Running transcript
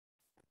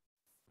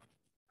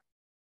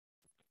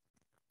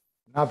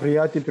నా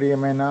ప్రియాతి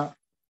ప్రియమైన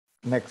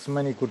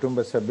నెక్స్మనీ కుటుంబ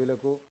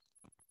సభ్యులకు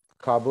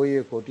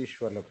కాబోయే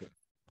కోటీశ్వర్లకు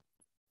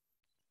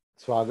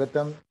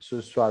స్వాగతం,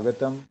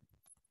 సుస్వాగతం,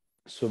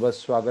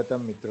 శుభస్వాగతం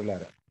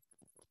మిత్రులారా.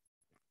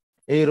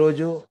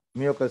 ఈరోజు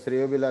మీ యొక్క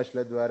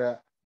శ్రేయోభిలాషుల ద్వారా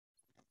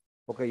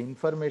ఒక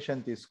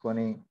ఇన్ఫర్మేషన్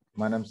తీసుకొని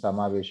మనం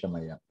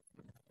సమావేశమయ్యాం.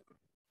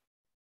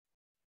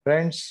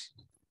 ఫ్రెండ్స్,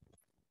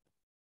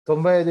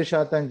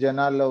 95%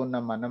 జనాల్లో ఉన్న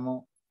మనము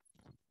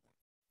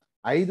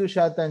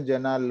 5%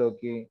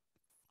 జనాల్లోకి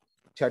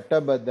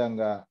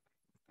చట్టబద్ధంగా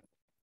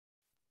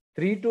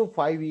 3 to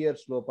 5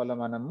 years లోపల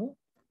మనము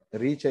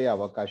రీచ్ అయ్యే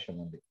అవకాశం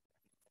ఉంది.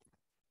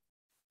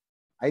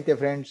 అయితే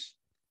ఫ్రెండ్స్,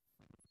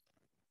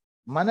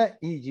 మన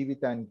ఈ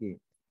జీవితానికి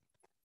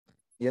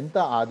ఎంత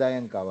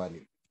ఆదాయం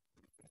కావాలి,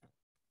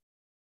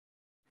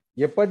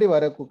 ఎప్పటి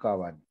వరకు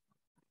కావాలి,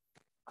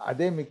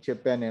 అదే మీకు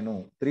చెప్పాను నేను.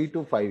 3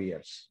 to 5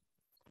 years.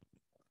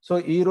 సో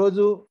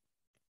ఈరోజు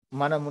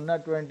మనం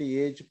ఉన్నటువంటి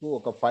ఏజ్కు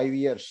ఒక 5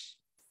 years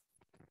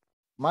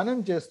మనం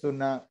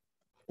చేస్తున్న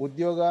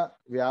ఉద్యోగ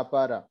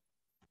వ్యాపార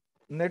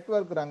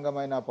నెట్వర్క్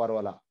రంగమైన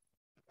పర్వాలా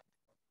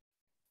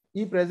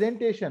ఈ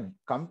ప్రెజెంటేషన్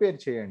కంపేర్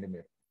చేయండి.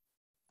 మీరు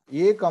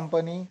ఏ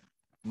కంపెనీ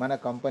మన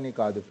కంపెనీ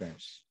కాదు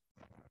ఫ్రెండ్స్.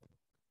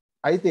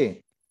 అయితే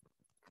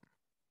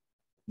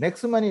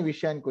నెక్స్ట్ మనీ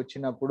విషయానికి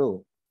వచ్చినప్పుడు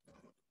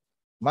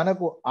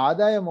మనకు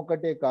ఆదాయం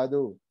ఒకటే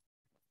కాదు,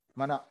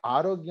 మన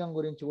ఆరోగ్యం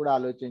గురించి కూడా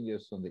ఆలోచన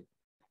చేస్తుంది.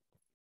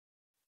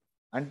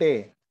 అంటే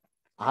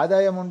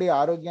ఆదాయం ఉండి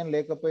ఆరోగ్యం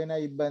లేకపోయినా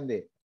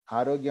ఇబ్బందే,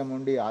 ఆరోగ్యం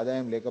ఉండి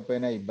ఆదాయం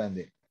లేకపోయినా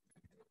ఇబ్బందే.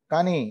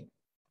 కానీ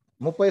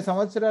 30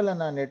 సంవత్సరాల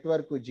నా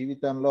నెట్వర్క్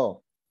జీవితంలో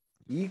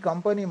ఈ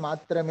కంపెనీ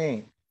మాత్రమే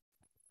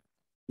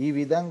ఈ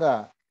విధంగా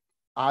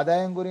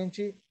ఆదాయం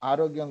గురించి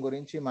ఆరోగ్యం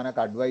గురించి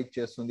మనకు అడ్వైజ్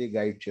చేస్తుంది,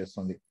 గైడ్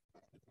చేస్తుంది.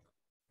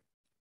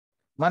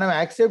 మనం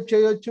యాక్సెప్ట్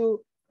చేయొచ్చు,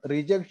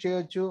 రిజెక్ట్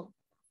చేయొచ్చు,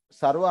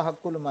 సర్వ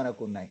హక్కులు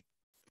మనకు ఉన్నాయి.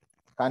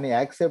 కానీ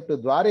యాక్సెప్ట్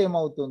ద్వారా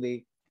ఏమవుతుంది,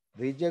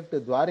 రిజెక్ట్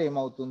ద్వారా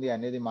ఏమవుతుంది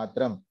అనేది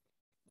మాత్రం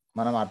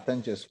మనం అర్థం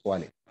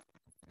చేసుకోవాలి.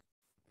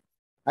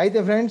 అయితే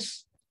ఫ్రెండ్స్,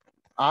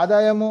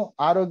 ఆదాయము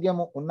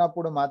ఆరోగ్యము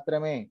ఉన్నప్పుడు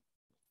మాత్రమే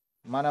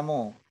మనము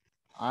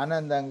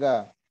ఆనందంగా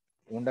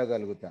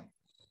ఉండగలుగుతాం.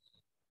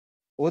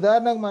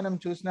 ఉదాహరణకు మనం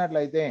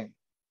చూసినట్లయితే,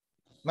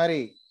 మరి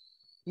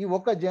ఈ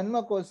ఒక్క జన్మ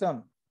కోసం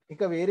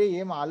ఇక వేరే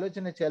ఏం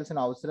ఆలోచన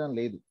చేయాల్సిన అవసరం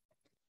లేదు.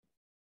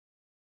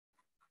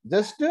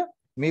 జస్ట్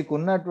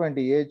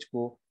మీకున్నటువంటి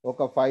ఏజ్కు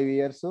ఒక 5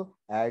 years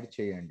యాడ్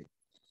చేయండి.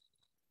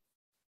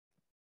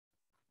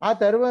 ఆ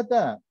తర్వాత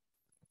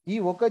ఈ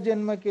ఒక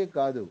జన్మకే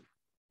కాదు,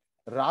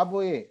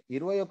 రాబోయే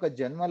 21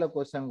 జన్మల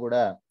కోసం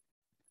కూడా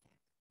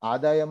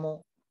ఆదాయము,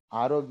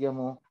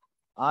 ఆరోగ్యము,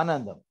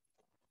 ఆనందం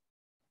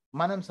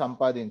మనం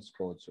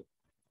సంపాదించుకోవచ్చు.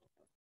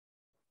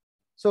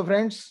 సో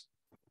ఫ్రెండ్స్,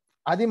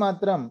 అది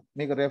మాత్రం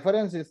మీకు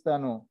రెఫరెన్స్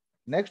ఇస్తాను.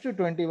 Next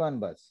 21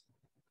 bus.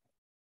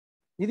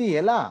 ఇది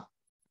ఎలా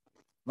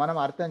మనం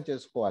అర్థం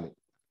చేసుకోవాలి.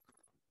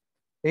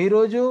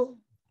 ఈరోజు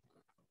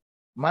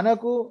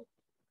మనకు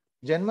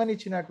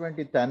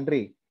జన్మనిచ్చినటువంటి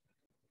తండ్రి,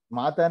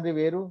 మా తండ్రి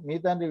వేరు, మీ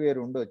తండ్రి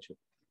వేరు ఉండొచ్చు.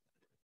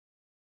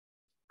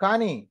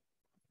 కానీ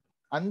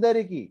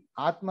అందరికీ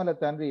ఆత్మల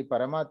తండ్రి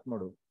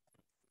పరమాత్ముడు.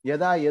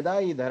 యదా యదా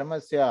ఈ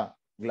ధర్మస్య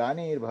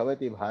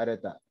గ్లానిర్భవతి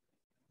భారత.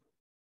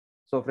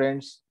 సో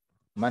ఫ్రెండ్స్,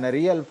 మన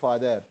రియల్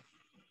ఫాదర్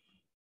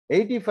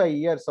 85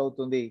 years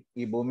అవుతుంది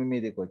ఈ భూమి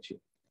మీదకి వచ్చి.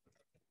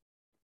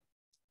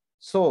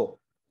 సో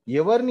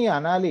ఎవరిని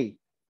అనాలి,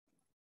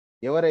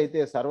 ఎవరైతే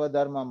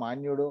సర్వధర్మ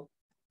మాన్యుడో,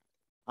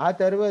 ఆ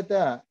తర్వాత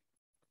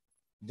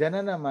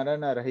జనన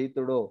మరణ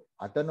రహితుడో,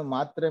 అతను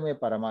మాత్రమే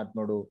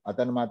పరమాత్ముడు,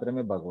 అతను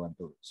మాత్రమే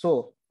భగవంతుడు. సో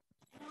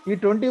ఈ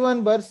 21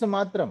 బర్స్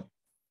మాత్రం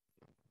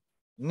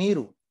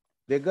మీరు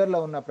దగ్గరలో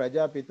ఉన్న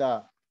ప్రజాపిత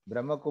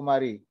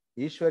బ్రహ్మకుమారి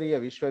ఈశ్వరీయ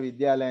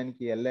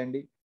విశ్వవిద్యాలయానికి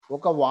వెళ్ళండి.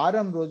 ఒక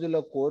వారం రోజుల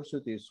కోర్సు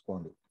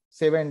తీసుకోండి.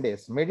 7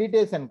 days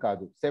మెడిటేషన్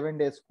కాదు, 7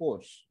 days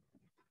course.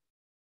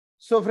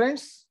 So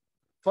friends,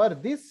 for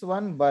this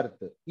 1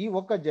 birth, ఈ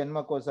ఒక్క జన్మ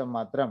కోసం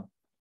మాత్రం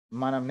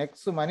మనం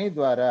నెక్స్ట్ మనీ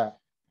ద్వారా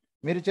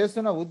మీరు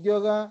చేస్తున్న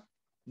ఉద్యోగ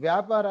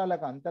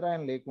వ్యాపారాలకు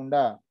అంతరాయం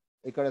లేకుండా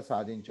ఇక్కడ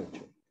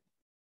సాధించవచ్చు.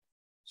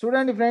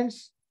 చూడండి ఫ్రెండ్స్,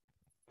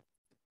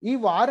 ఈ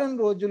వారం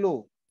రోజులు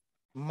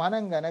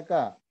మనం గనక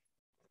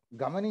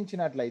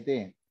గమనించినట్లయితే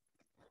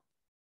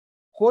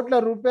కోట్ల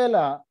రూపాయల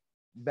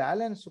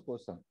బ్యాలెన్స్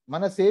కోసం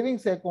మన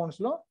savings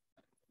అకౌంట్స్లో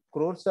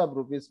crores of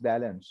rupees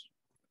balance,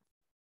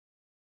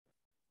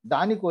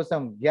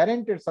 దానికోసం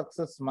గ్యారెంటెడ్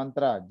సక్సెస్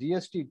మంత్ర,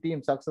 జిఎస్టి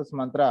టీమ్ సక్సెస్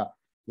మంత్ర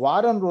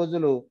వారం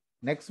రోజులు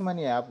నెక్స్ట్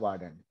మనీ యాప్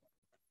వాడండి.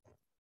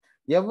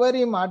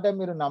 ఎవరి మాట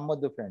మీరు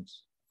నమ్మొద్దు ఫ్రెండ్స్,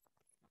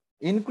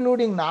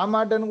 ఇన్క్లూడింగ్ నా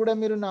మాటను కూడా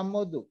మీరు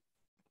నమ్మొద్దు.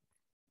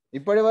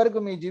 ఇప్పటి వరకు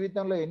మీ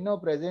జీవితంలో ఎన్నో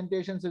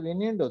ప్రెజెంటేషన్స్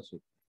విని ఉండొచ్చు,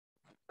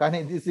 కానీ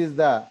this is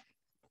the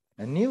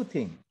new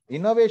thing,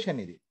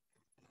 innovation ఇది.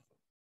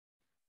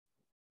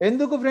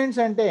 ఎందుకు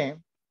ఫ్రెండ్స్ అంటే,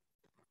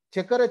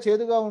 చక్కెర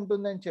చేదుగా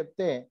ఉంటుందని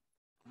చెప్తే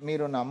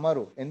మీరు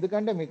నమ్మరు,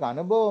 ఎందుకంటే మీకు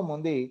అనుభవం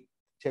ఉంది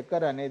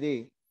చక్కెర అనేది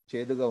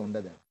చేదుగా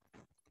ఉండదని.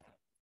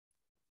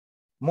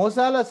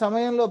 మోసాల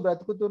సమయంలో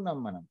బ్రతుకుతున్నాం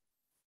మనం.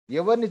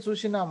 ఎవరిని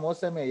చూసినా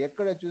మోసమే,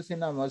 ఎక్కడ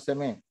చూసినా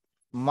మోసమే.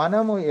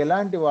 మనము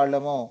ఎలాంటి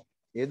వాళ్ళమో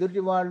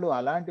ఎదుటి వాళ్ళు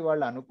అలాంటి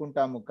వాళ్ళు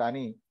అనుకుంటాము,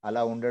 కానీ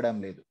అలా ఉండడం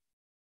లేదు.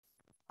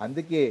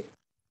 అందుకే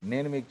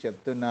నేను మీకు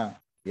చెప్తున్నా,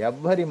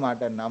 ఎవ్వరి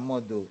మాట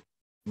నమ్మొద్దు,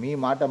 మీ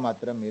మాట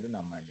మాత్రం మీరు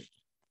నమ్మండి.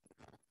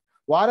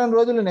 వారం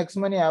రోజులు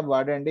NexMoney యాప్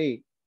వాడండి.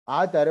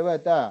 ఆ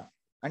తర్వాత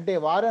అంటే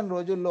వారం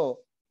రోజుల్లో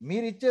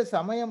మీరిచ్చే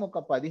సమయం ఒక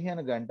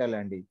 15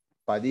 గంటలండి.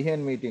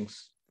 15 మీటింగ్స్.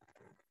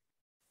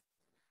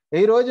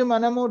 ఈరోజు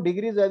మనము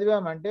డిగ్రీ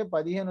చదివామంటే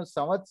 15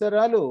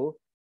 సంవత్సరాలు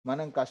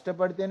మనం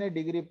కష్టపడితేనే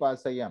డిగ్రీ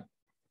పాస్ అయ్యాం.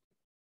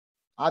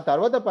 ఆ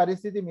తర్వాత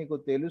పరిస్థితి మీకు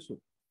తెలుసు.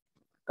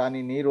 కానీ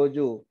నీ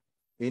రోజు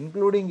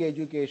ఇన్క్లూడింగ్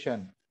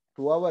ఎడ్యుకేషన్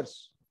 2 అవర్స్.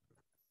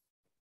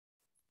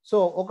 సో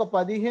ఒక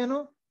 15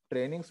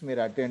 ట్రైనింగ్స్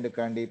మీరు అటెండ్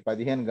కండి,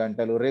 15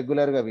 గంటలు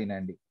రెగ్యులర్గా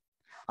వినండి.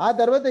 ఆ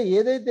తర్వాత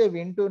ఏదైతే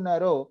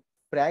వింటున్నారో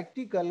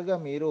ప్రాక్టికల్గా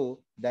మీరు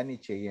దాన్ని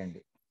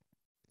చేయండి,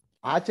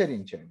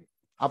 ఆచరించండి.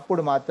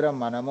 అప్పుడు మాత్రం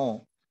మనము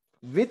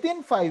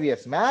వితిన్ 5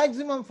 ఇయర్స్,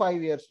 మ్యాక్సిమం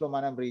 5 ఇయర్స్లో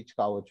మనం రీచ్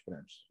కావచ్చు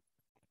ఫ్రెండ్స్.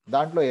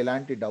 దాంట్లో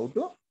ఎలాంటి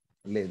డౌటు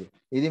లేదు.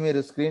 ఇది మీరు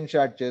స్క్రీన్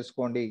షాట్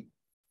చేసుకోండి.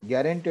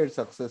 గ్యారెంటెడ్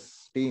సక్సెస్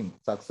టీమ్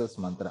సక్సెస్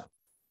మంత్ర.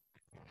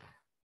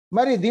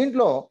 మరి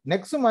దీంట్లో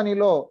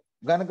NexMoneyలో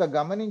గనక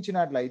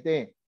గమనించినట్లయితే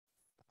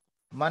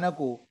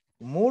మనకు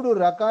 3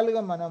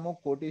 రకాలుగా మనము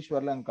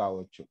కోటీశ్వర్లం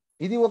కావచ్చు.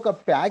 ఇది ఒక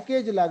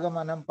ప్యాకేజ్ లాగా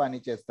మనం పని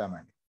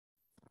చేస్తామండి.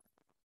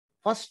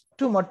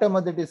 ఫస్ట్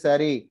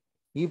మొట్టమొదటిసారి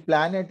ఈ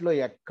ప్లానెట్లో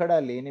ఎక్కడా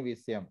లేని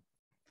విషయం,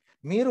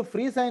 మీరు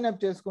ఫ్రీ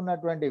సైన్అప్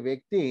చేసుకున్నటువంటి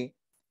వ్యక్తి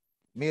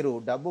మీరు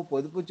డబ్బు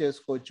పొదుపు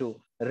చేసుకోవచ్చు.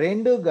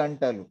 2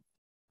 గంటలు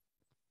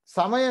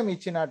సమయం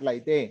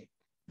ఇచ్చినట్లయితే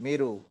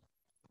మీరు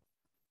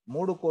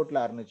 3 కోట్ల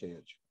అర్న్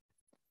చేయొచ్చు.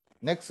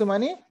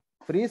 NexMoney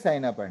ఫ్రీ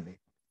సైన్అప్ అండి.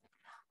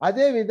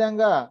 అదే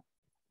విధంగా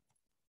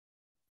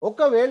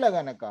ఒకవేళ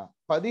గనక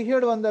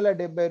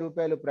 1770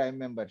 రూపాయలు ప్రైమ్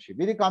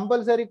మెంబర్షిప్, ఇది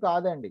కంపల్సరీ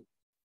కాదండి,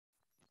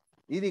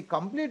 ఇది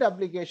కంప్లీట్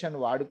అప్లికేషన్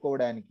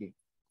వాడుకోవడానికి.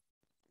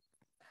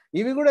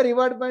 ఇవి కూడా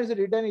రివార్డ్ పాయింట్స్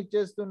రిటర్న్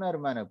ఇచ్చేస్తున్నారు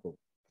మనకు,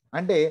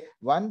 అంటే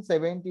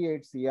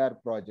 178 CR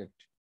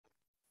ప్రాజెక్ట్.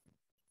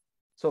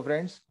 సో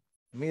ఫ్రెండ్స్,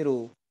 మీరు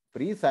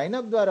ఫ్రీ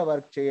సైన్అప్ ద్వారా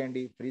వర్క్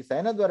చేయండి, ఫ్రీ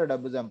సైన్అప్ ద్వారా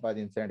డబ్బు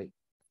సంపాదించండి.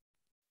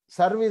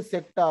 సర్వీస్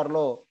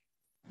సెక్టార్లో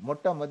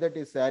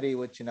మొట్టమొదటిసారి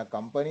వచ్చిన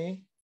కంపెనీ,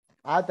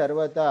 ఆ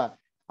తర్వాత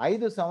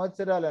 5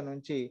 సంవత్సరాల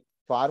నుంచి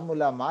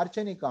ఫార్ములా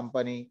మార్చని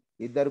కంపెనీ,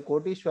 2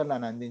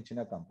 కోటీశ్వర్లను అందించిన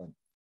కంపెనీ.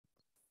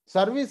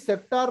 సర్వీస్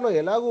సెక్టార్లో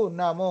ఎలాగూ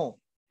ఉన్నామో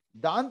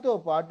దాంతో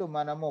పాటు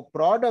మనము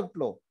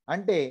ప్రోడక్ట్లో,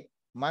 అంటే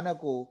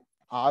మనకు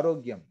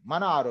ఆరోగ్యం,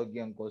 మన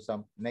ఆరోగ్యం కోసం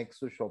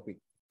నెక్స్ట్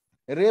షాపింగ్,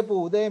 రేపు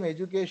ఉదయం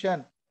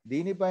ఎడ్యుకేషన్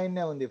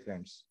దీనిపైనే ఉంది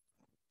ఫ్రెండ్స్.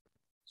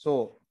 సో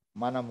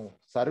మనము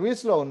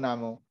సర్వీస్లో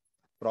ఉన్నాము,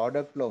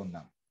 ప్రోడక్ట్లో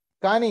ఉన్నాము,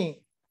 కానీ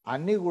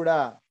అన్నీ కూడా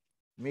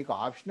మీకు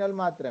ఆప్షనల్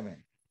మాత్రమే,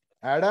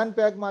 యాడ్ ఆన్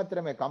ప్యాక్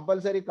మాత్రమే,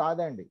 కంపల్సరీ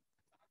కాదండి.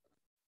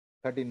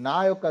 కాబట్టి నా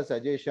యొక్క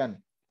సజెషన్,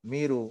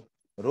 మీరు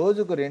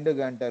రోజుకు 2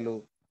 గంటలు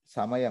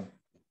సమయం,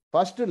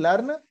 ఫస్ట్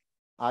లెర్న్,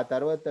 ఆ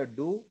తర్వాత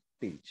do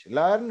teach.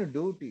 Learn,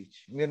 do, teach.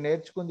 మీరు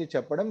నేర్చుకుంది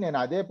చెప్పడం, నేను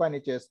అదే పని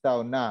చేస్తా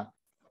ఉన్నా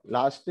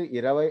లాస్ట్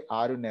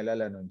 26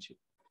 నెలల నుంచి.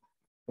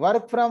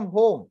 Work from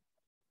home.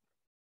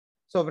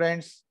 So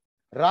friends,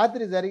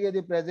 రాత్రి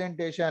జరిగేది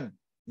ప్రెజెంటేషన్.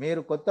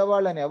 మీరు కొత్త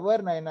వాళ్ళని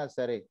ఎవరినైనా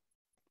సరే,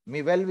 మీ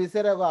వెల్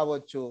విసరా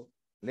కావచ్చు,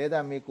 లేదా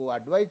మీకు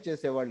అడ్వైజ్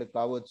చేసేవాళ్ళు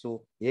కావచ్చు,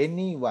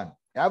 ఎనీవన్,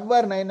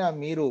 ఎవరినైనా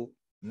మీరు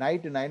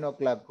నైట్ 9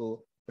 o'clock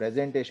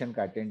ప్రెజెంటేషన్కి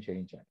అటెండ్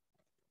చేయించండి.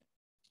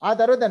 ఆ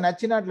తర్వాత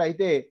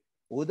నచ్చినట్లయితే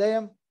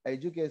ఉదయం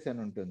ఎడ్యుకేషన్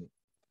ఉంటుంది.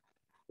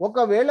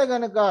 ఒకవేళ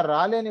కనుక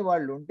రాలేని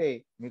వాళ్ళు ఉంటే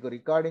మీకు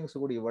రికార్డింగ్స్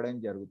కూడా ఇవ్వడం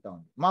జరుగుతూ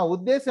ఉంది. మా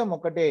ఉద్దేశం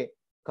ఒకటే,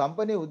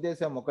 కంపెనీ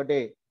ఉద్దేశం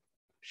ఒకటే,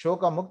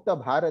 శోకముక్త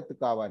భారత్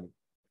కావాలి,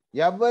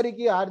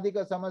 ఎవ్వరికీ ఆర్థిక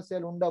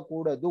సమస్యలు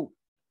ఉండకూడదు.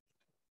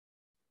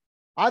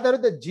 ఆ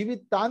తర్వాత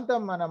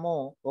జీవితాంతం మనము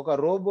ఒక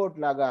రోబోట్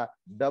లాగా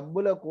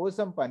డబ్బుల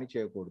కోసం పని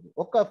చేయకూడదు.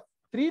 ఒక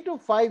 3 to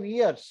 5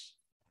 years,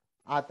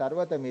 ఆ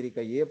తర్వాత మీరు ఇక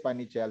ఏ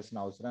పని చేయాల్సిన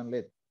అవసరం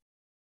లేదు.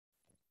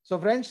 సో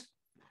ఫ్రెండ్స్,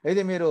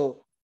 ఇది మీరు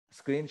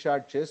స్క్రీన్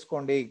షాట్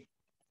చేసుకోండి.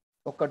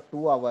 ఒక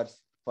 2 hours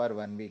ఫర్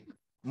 1 week.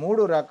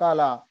 3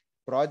 రకాల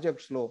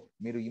ప్రాజెక్ట్స్లో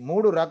మీరు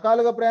 3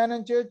 రకాలుగా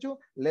ప్రయాణం చేయొచ్చు,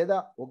 లేదా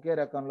ఒకే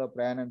రకంలో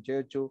ప్రయాణం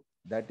చేయొచ్చు.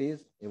 That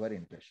is your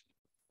interest.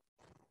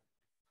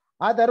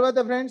 ఆ తర్వాత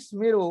ఫ్రెండ్స్,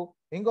 మీరు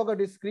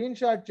ఇంకొకటి స్క్రీన్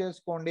షాట్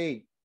చేసుకోండి.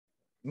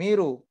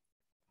 మీరు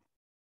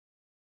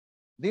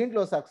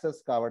దీంట్లో సక్సెస్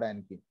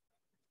కావడానికి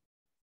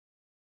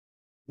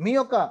మీ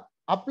యొక్క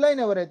అప్లైన్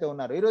ఎవరైతే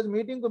ఉన్నారో, ఈరోజు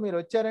మీటింగ్కు మీరు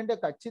వచ్చారంటే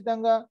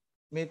ఖచ్చితంగా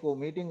మీకు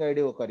మీటింగ్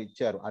ఐడి ఒకరు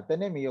ఇచ్చారు,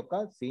 అతనే మీ యొక్క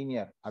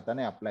సీనియర్,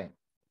 అతనే అప్లైన్.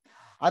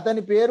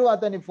 అతని పేరు,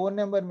 అతని ఫోన్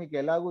నెంబర్ మీకు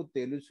ఎలాగూ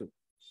తెలుసు.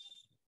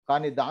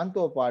 కానీ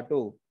దాంతోపాటు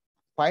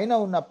పైన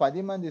ఉన్న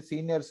 10 మంది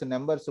సీనియర్స్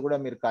నెంబర్స్ కూడా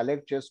మీరు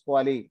కలెక్ట్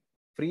చేసుకోవాలి.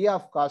 ఫ్రీ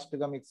ఆఫ్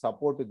కాస్ట్గా మీకు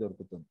సపోర్ట్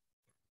దొరుకుతుంది.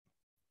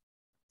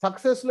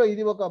 సక్సెస్లో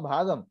ఇది ఒక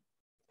భాగం.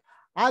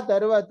 ఆ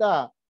తర్వాత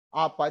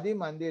ఆ 10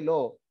 మందిలో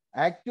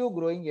యాక్టివ్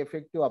గ్రోయింగ్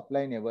ఎఫెక్టివ్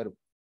అప్లైన్ ఎవరు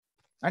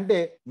అంటే,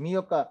 మీ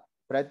యొక్క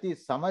ప్రతి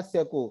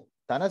సమస్యకు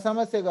తన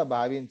సమస్యగా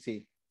భావించి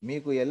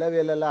మీకు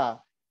ఎల్లవేళలా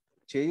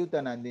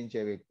చేయూతను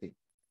అందించే వ్యక్తి.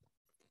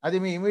 అది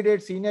మీ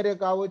ఇమీడియట్ సీనియరే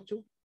కావచ్చు,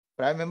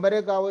 ప్రైమ్ మెంబరే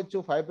కావచ్చు,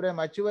 5 ప్రైమ్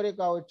అచీవరే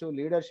కావచ్చు,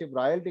 లీడర్షిప్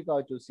రాయల్టీ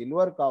కావచ్చు,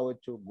 సిల్వర్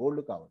కావచ్చు,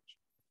 గోల్డ్ కావచ్చు.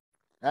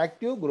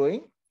 Active,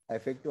 growing,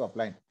 effective,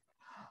 upline.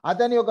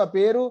 అతని యొక్క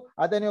పేరు,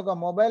 అతని యొక్క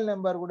మొబైల్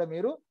నెంబర్ కూడా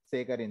మీరు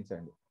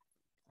సేకరించండి.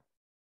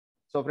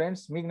 సో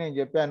ఫ్రెండ్స్, మీకు నేను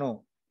చెప్పాను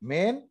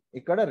మెయిన్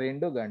ఇక్కడ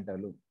 2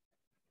 గంటలు.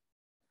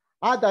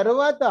 ఆ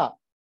తర్వాత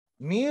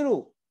మీరు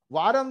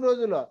వారం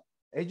రోజుల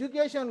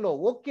ఎడ్యుకేషన్లో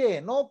ఓకే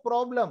నో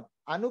ప్రాబ్లం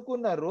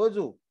అనుకున్న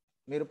రోజు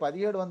మీరు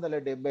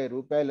 1770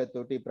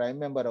 రూపాయలతోటి ప్రైమ్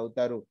మెంబర్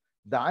అవుతారు.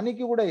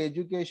 దానికి కూడా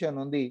ఎడ్యుకేషన్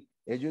ఉంది,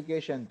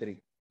 ఎడ్యుకేషన్ 3.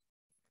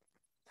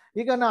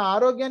 ఇక నా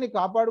ఆరోగ్యాన్ని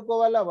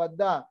కాపాడుకోవాలా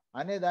వద్దా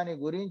అనే దాని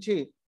గురించి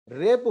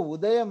రేపు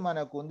ఉదయం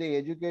మనకు ఉంది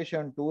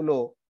ఎడ్యుకేషన్ 2లో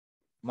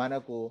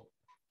మనకు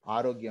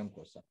ఆరోగ్యం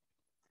కోసం.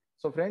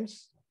 సో ఫ్రెండ్స్,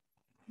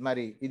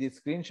 మరి ఇది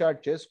స్క్రీన్ షాట్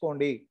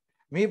చేసుకోండి.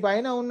 మీ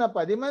పైన ఉన్న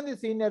 10 మంది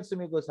సీనియర్స్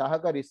మీకు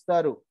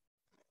సహకరిస్తారు.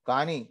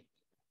 కానీ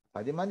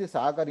 10 మంది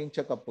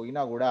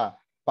సహకరించకపోయినా కూడా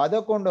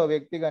 11వ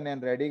వ్యక్తిగా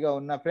నేను రెడీగా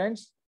ఉన్నా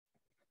ఫ్రెండ్స్.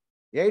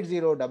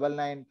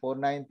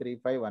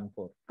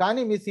 8099493514.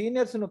 కానీ మీ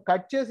సీనియర్స్ను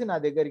కట్ చేసి నా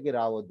దగ్గరికి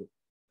రావద్దు.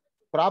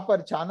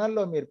 ప్రాపర్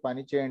ఛానల్లో మీరు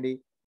పనిచేయండి,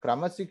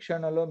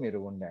 క్రమశిక్షణలో మీరు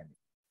ఉండండి.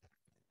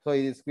 సో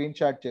ఇది స్క్రీన్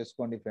షాట్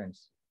చేసుకోండి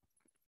ఫ్రెండ్స్.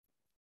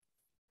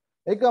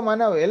 ఇక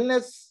మన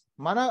వెల్నెస్,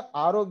 మన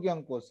ఆరోగ్యం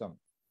కోసం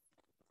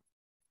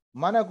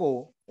మనకు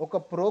ఒక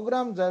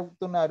ప్రోగ్రాం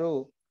జరుపుతున్నారు.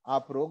 ఆ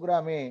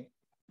ప్రోగ్రామే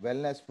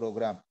వెల్నెస్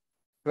ప్రోగ్రామ్.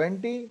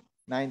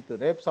 29th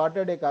రేపు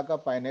సాటర్డే కాక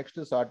next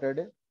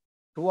Saturday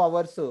 2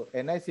 hours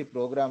NIC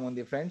programme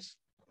ఉంది ఫ్రెండ్స్.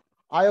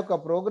 ఆ యొక్క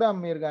ప్రోగ్రామ్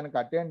మీరు కనుక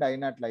అటెండ్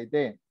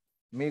అయినట్లయితే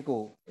మీకు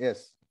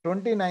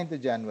 29th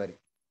January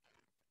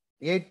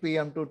 8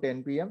 PM to 10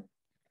 PM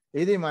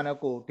ఇది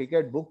మనకు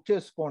టికెట్ బుక్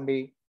చేసుకోండి.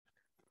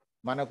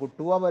 మనకు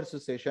 2 hours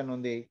సెషన్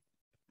ఉంది.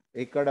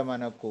 ఇక్కడ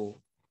మనకు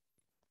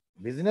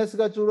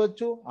బిజినెస్గా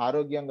చూడొచ్చు,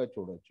 ఆరోగ్యంగా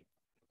చూడొచ్చు.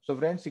 సో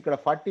ఫ్రెండ్స్, ఇక్కడ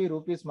 40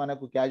 రూపీస్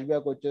మనకు క్యాష్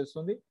బ్యాక్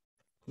వచ్చేస్తుంది.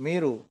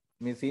 మీరు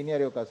మీ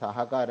సీనియర్ యొక్క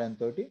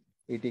సహకారంతో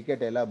ఈ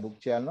టికెట్ ఎలా బుక్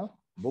చేయాలనో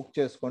బుక్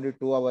చేసుకోండి.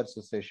 2 hours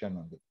సెషన్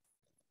ఉంది.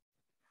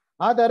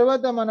 ఆ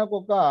తర్వాత మనకు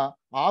ఒక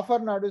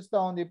ఆఫర్ నడుస్తూ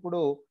ఉంది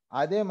ఇప్పుడు.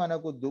 అదే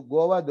మనకు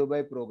గోవా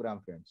దుబాయ్ ప్రోగ్రామ్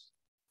ఫ్రెండ్స్.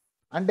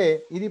 అంటే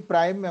ఇది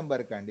ప్రైమ్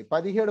మెంబర్కి అండి.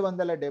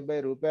 1770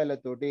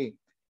 రూపాయలతోటి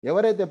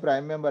ఎవరైతే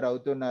ప్రైమ్ మెంబర్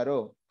అవుతున్నారో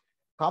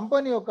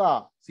కంపెనీ యొక్క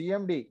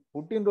సిఎండి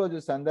పుట్టినరోజు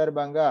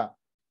సందర్భంగా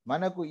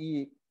మనకు ఈ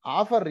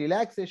ఆఫర్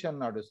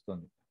రిలాక్సేషన్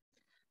నడుస్తుంది.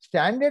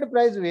 స్టాండర్డ్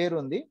ప్రైస్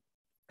వేరుంది,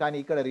 కానీ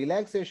ఇక్కడ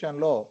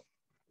రిలాక్సేషన్లో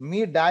మీ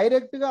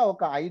డైరెక్ట్గా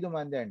ఒక 5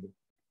 మంది అండి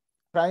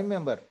ప్రైమ్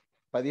మెంబర్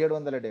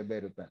 1770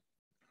 రూపాయలు.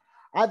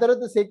 ఆ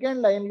తర్వాత సెకండ్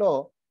లైన్లో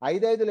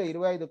 5/5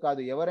 25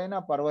 కాదు, ఎవరైనా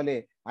పర్వాలే,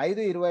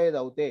 5/25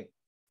 అవుతే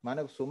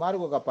మనకు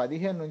సుమారుగా ఒక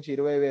 15 నుంచి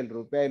 20 వేల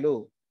రూపాయలు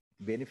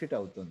బెనిఫిట్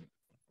అవుతుంది.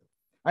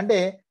 అంటే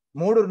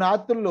 3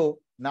 రాత్రులు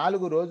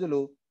 4 రోజులు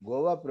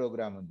గోవా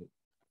ప్రోగ్రామ్ ఉంది.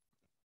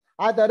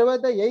 ఆ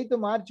తర్వాత 8th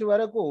మార్చ్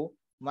వరకు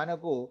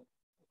మనకు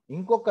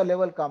ఇంకొక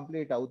లెవెల్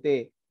కంప్లీట్ అవుతే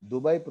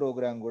దుబాయ్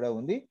ప్రోగ్రామ్ కూడా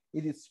ఉంది.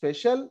 ఇది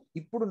స్పెషల్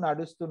ఇప్పుడు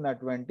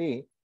నడుస్తున్నటువంటి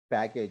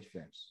ప్యాకేజ్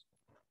ఫ్రెండ్స్.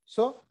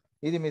 సో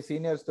ఇది మీ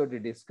సీనియర్స్ తోటి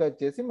డిస్కస్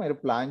చేసి మీరు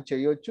ప్లాన్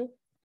చేయొచ్చు.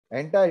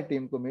 ఎంటైర్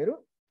టీంకు మీరు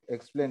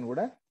ఎక్స్ప్లెయిన్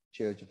కూడా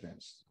చేయొచ్చు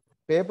ఫ్రెండ్స్.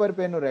 పేపర్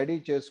పెన్ను రెడీ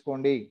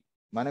చేసుకోండి.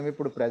 మనం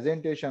ఇప్పుడు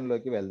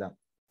ప్రజెంటేషన్లోకి వెళ్దాం.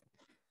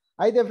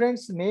 అయితే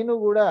ఫ్రెండ్స్, నేను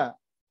కూడా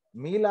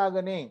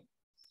మీలాగనే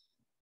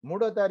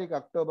 3వ తారీఖు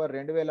అక్టోబర్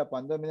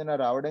 2019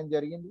 రావడం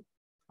జరిగింది.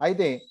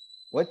 అయితే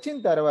వచ్చిన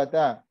తర్వాత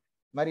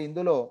మరి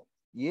ఇందులో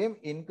ఏం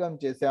ఇన్కమ్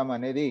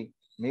చేశామనేది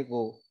మీకు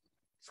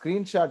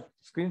స్క్రీన్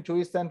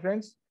చూపిస్తాను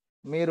ఫ్రెండ్స్.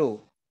 మీరు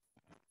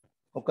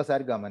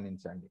ఒక్కసారి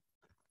గమనించండి.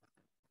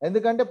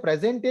 ఎందుకంటే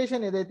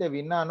ప్రజెంటేషన్ ఏదైతే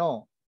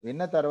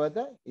విన్న తర్వాత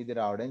ఇది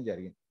రావడం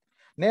జరిగింది.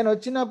 నేను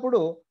వచ్చినప్పుడు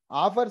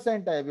ఆఫర్స్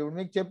అండ్ టైప్ ఇప్పుడు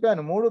మీకు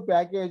చెప్పాను 3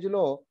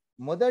 ప్యాకేజీలో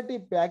మొదటి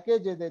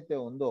ప్యాకేజ్ ఏదైతే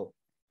ఉందో,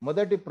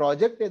 మొదటి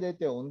ప్రాజెక్ట్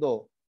ఏదైతే ఉందో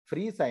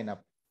free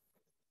sign-up.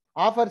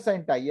 Offers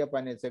and tie up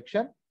అనే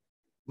సెక్షన్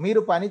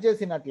మీరు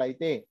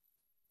పనిచేసినట్లయితే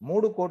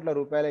 3 కోట్ల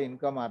రూపాయల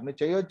ఇన్కమ్ అర్న్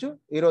చేయొచ్చు.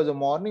 ఈరోజు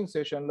మార్నింగ్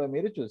సెషన్లో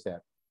మీరు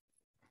చూశారు.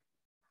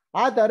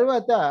 ఆ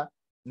తర్వాత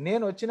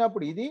నేను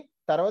వచ్చినప్పుడు ఇది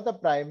తర్వాత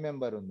ప్రైమ్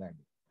మెంబర్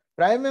ఉందండి.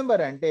 ప్రైమ్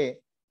మెంబర్ అంటే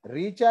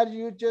రీఛార్జ్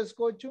యూజ్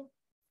చేసుకోవచ్చు.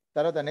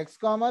 తర్వాత next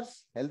commerce,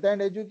 health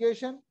and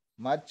education,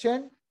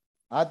 merchant,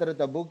 ఆ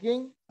తర్వాత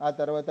బుకింగ్, ఆ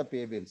తర్వాత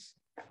పే బిల్స్.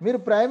 మీరు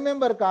ప్రైమ్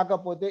మెంబర్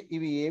కాకపోతే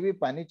ఇవి ఏవి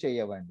పని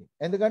చేయవండి,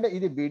 ఎందుకంటే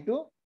ఇది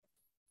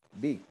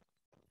B2B.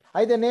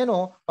 అయితే నేను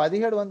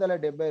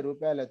 1770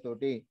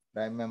 రూపాయలతోటి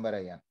ప్రైమ్ మెంబర్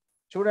అయ్యాను.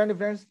 చూడండి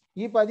ఫ్రెండ్స్,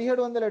 ఈ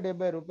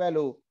 1770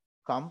 రూపాయలు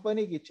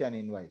కంపెనీకి ఇచ్చాను.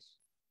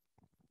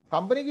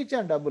 కంపెనీకి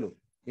ఇచ్చాను డబ్బులు.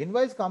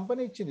 ఇన్వాయిస్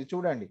కంపెనీ ఇచ్చింది.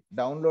 చూడండి,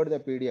 డౌన్లోడ్ ద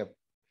PDF.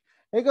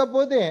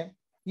 ఇకపోతే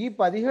ఈ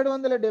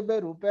 1770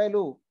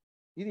 రూపాయలు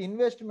ఇది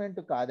ఇన్వెస్ట్మెంట్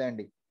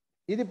కాదండి,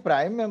 ఇది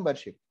ప్రైమ్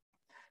మెంబర్షిప్.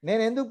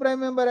 నేను ఎందుకు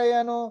ప్రైమ్ మెంబర్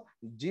అయ్యాను?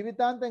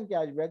 జీవితాంతం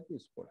క్యాష్ బ్యాక్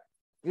తీసుకోవడానికి.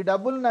 ఈ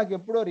డబ్బులు నాకు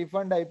ఎప్పుడో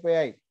రిఫండ్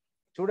అయిపోయాయి.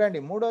 చూడండి,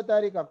 3వ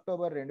తారీఖు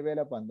అక్టోబర్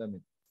 2019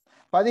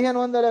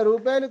 1500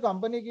 రూపాయలు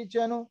కంపెనీకి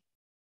ఇచ్చాను.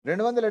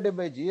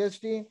 270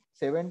 GST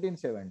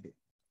 1770.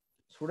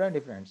 చూడండి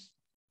ఫ్రెండ్స్,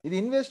 ఇది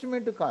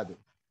ఇన్వెస్ట్మెంట్ కాదు,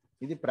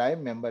 ఇది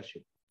ప్రైమ్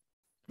మెంబర్షిప్.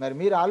 మరి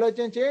మీరు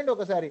ఆలోచన చేయండి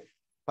ఒకసారి.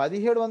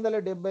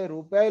 1770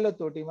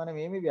 రూపాయలతోటి మనం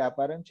ఏమి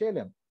వ్యాపారం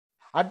చేయలేం.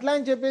 అట్లా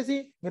అని చెప్పేసి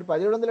మీరు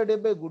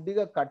 1770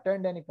 గుడ్డిగా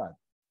కట్టండి అని కాదు.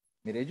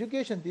 మీరు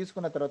ఎడ్యుకేషన్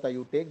తీసుకున్న తర్వాత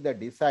యూ టేక్ ద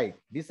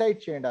డిసైడ్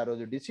చేయండి. ఆ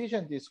రోజు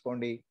డిసిషన్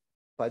తీసుకోండి.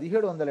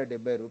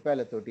 1770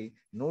 రూపాయలతోటి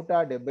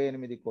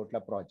 178 కోట్ల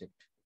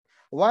ప్రాజెక్ట్.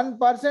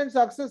 1%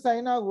 సక్సెస్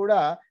అయినా కూడా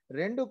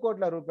 2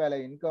 కోట్ల రూపాయల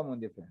ఇన్కమ్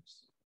ఉంది ఫ్రెండ్స్.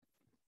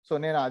 సో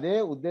నేను అదే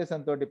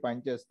ఉద్దేశంతో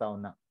పనిచేస్తా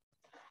ఉన్నా.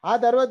 ఆ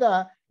తర్వాత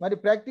మరి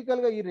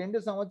ప్రాక్టికల్గా ఈ 2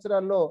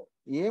 సంవత్సరాల్లో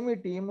ఏమి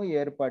టీము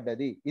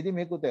ఏర్పడ్డది ఇది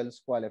మీకు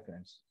తెలుసుకోవాలి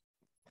ఫ్రెండ్స్.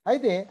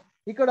 అయితే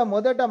ఇక్కడ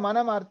మొదట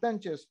మనం అర్థం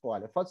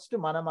చేసుకోవాలి. ఫస్ట్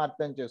మనం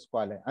అర్థం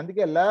చేసుకోవాలి.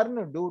 అందుకే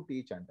లెర్న్ డూ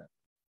టీచ్ అంటారు.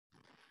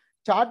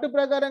 చార్ట్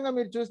ప్రకారంగా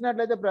మీరు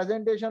చూసినట్లయితే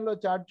ప్రజెంటేషన్లో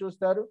చార్ట్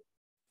చూస్తారు.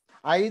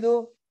 5,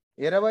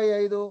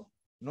 25,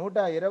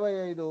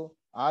 125,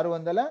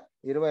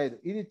 625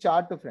 ఇది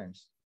చార్ట్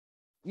ఫ్రెండ్స్.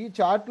 ఈ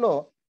చార్ట్లో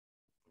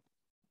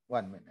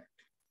 1 మినిట్.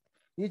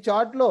 ఈ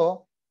చార్ట్లో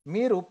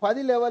మీరు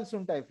 10 లెవెల్స్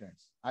ఉంటాయి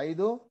ఫ్రెండ్స్.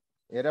 5,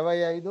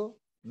 25,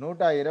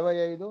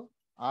 125,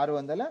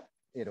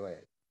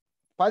 625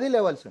 10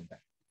 లెవెల్స్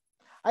ఉంటాయి.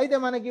 అయితే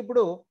మనకి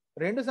ఇప్పుడు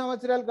 2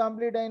 సంవత్సరాలు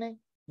కంప్లీట్ అయినాయి.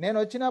 నేను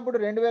వచ్చినప్పుడు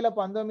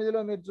 2019లో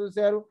మీరు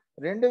చూశారు.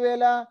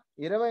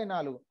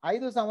 2024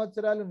 5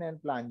 సంవత్సరాలు నేను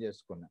ప్లాన్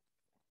చేసుకున్నా.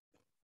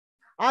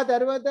 ఆ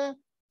తర్వాత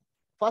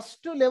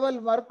ఫస్ట్ లెవెల్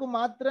వర్క్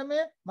మాత్రమే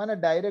మన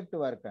డైరెక్ట్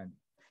వర్క్ అండి.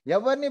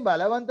 ఎవరిని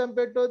బలవంతం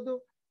పెట్టొద్దు,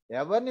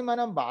 ఎవరిని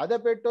మనం బాధ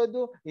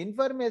పెట్టొద్దు,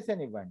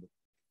 ఇన్ఫర్మేషన్ ఇవ్వండి.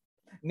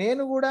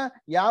 నేను కూడా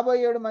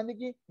 57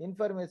 మందికి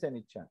ఇన్ఫర్మేషన్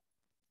ఇచ్చాను.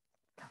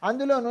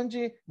 అందులో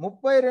నుంచి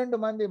 32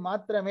 మంది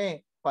మాత్రమే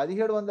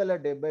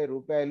 1770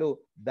 రూపాయలు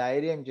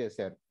ధైర్యం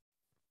చేశారు.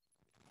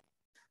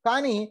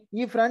 కానీ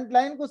ఈ ఫ్రంట్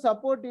లైన్కు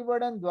సపోర్ట్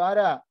ఇవ్వడం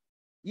ద్వారా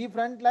ఈ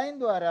ఫ్రంట్ లైన్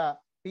ద్వారా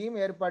టీం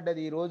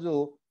ఏర్పడ్డది. ఈరోజు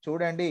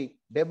చూడండి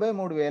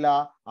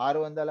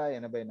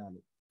 73,684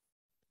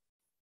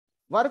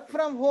 వర్క్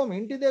ఫ్రమ్ హోమ్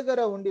ఇంటి దగ్గర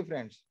ఉండి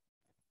ఫ్రెండ్స్.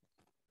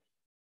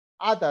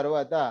 ఆ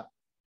తర్వాత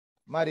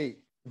మరి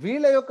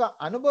వీళ్ళ యొక్క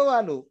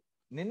అనుభవాలు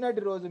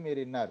నిన్నటి రోజు మీరు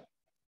విన్నారు.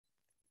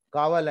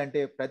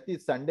 కావాలంటే ప్రతి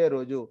సండే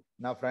రోజు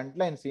నా ఫ్రంట్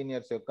లైన్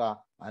సీనియర్స్ యొక్క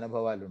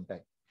అనుభవాలు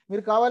ఉంటాయి.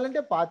 మీరు కావాలంటే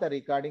పాత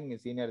రికార్డింగ్ మీ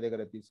సీనియర్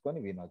దగ్గర తీసుకొని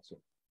వినొచ్చు.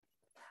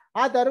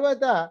 ఆ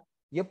తర్వాత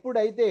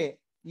ఎప్పుడైతే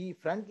ఈ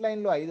ఫ్రంట్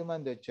లైన్లో 5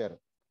 మంది వచ్చారు,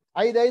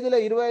 5/5లో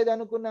 25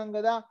 అనుకున్నాం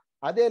కదా,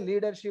 అదే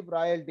లీడర్షిప్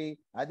రాయల్టీ,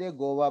 అదే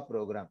Goa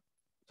programme.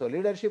 So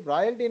leadership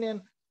royalty నేను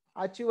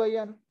అచీవ్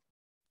అయ్యాను.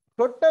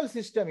 టోటల్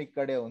సిస్టమ్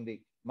ఇక్కడే ఉంది.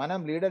 మనం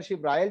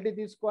లీడర్షిప్ రాయల్టీ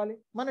తీసుకోవాలి,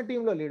 మన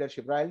టీంలో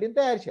లీడర్షిప్ రాయల్టీని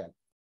తయారు చేయాలి.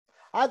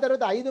 ఆ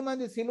తర్వాత 5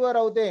 మంది సిల్వర్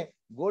అవుతే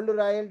గోల్డ్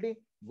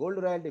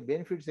రాయల్టీ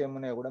బెనిఫిట్స్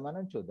ఏమున్నాయో కూడా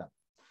మనం చూద్దాం.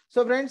 సో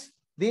ఫ్రెండ్స్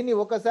దీన్ని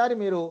ఒకసారి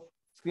మీరు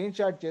స్క్రీన్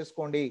షాట్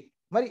చేసుకోండి.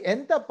 మరి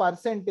ఎంత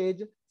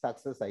పర్సెంటేజ్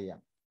సక్సెస్ అయ్యాం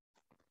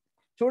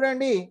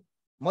చూడండి.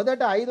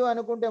 మొదట 5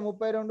 అనుకుంటే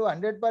 32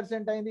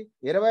 100% అయింది.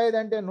 25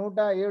 అంటే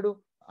 107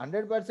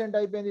 100%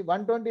 అయిపోయింది.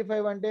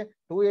 125 అంటే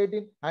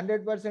 218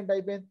 100%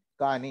 అయిపోయింది.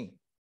 కానీ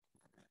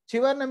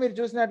చివరిన మీరు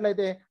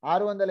చూసినట్లయితే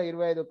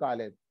 625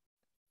 కాలేదు,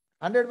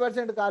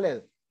 100%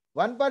 కాలేదు.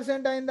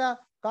 1% అయిందా?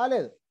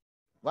 కాలేదు.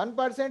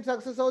 1%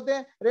 సక్సెస్ అవుతే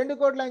 2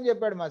 కోట్లు అని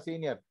చెప్పాడు మా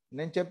సీనియర్.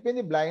 నేను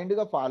చెప్పింది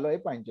బ్లైండ్గా ఫాలో అయి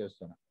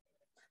పనిచేస్తున్నా.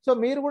 సో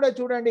మీరు కూడా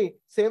చూడండి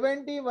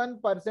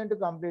 71%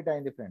 కంప్లీట్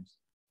అయింది ఫ్రెండ్స్.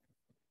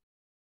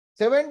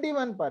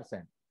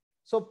 71%.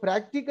 సో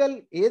ప్రాక్టికల్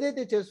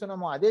ఏదైతే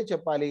చేస్తున్నామో అదే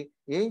చెప్పాలి,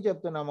 ఏం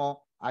చెప్తున్నామో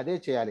అదే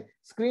చేయాలి.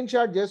 స్క్రీన్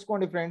షాట్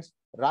చేసుకోండి ఫ్రెండ్స్.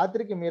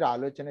 రాత్రికి మీరు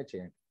ఆలోచన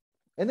చేయండి.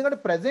 ఎందుకంటే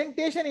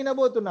ప్రజెంటేషన్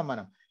వినబోతున్నాం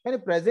మనం, కానీ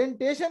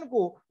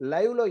ప్రజెంటేషన్కు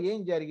లైవ్లో ఏం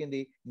జరిగింది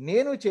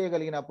నేను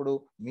చేయగలిగినప్పుడు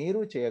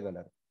మీరు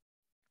చేయగలరు.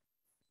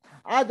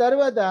 ఆ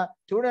తర్వాత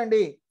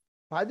చూడండి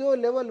 10వ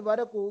లెవెల్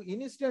వరకు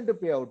ఇన్స్టెంట్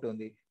పే అవుట్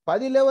ఉంది.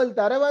 10 లెవెల్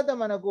తర్వాత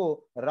మనకు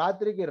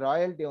రాత్రికి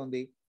రాయల్టీ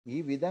ఉంది. ఈ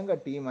విధంగా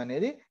టీం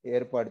అనేది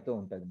ఏర్పడుతూ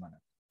ఉంటుంది మనం.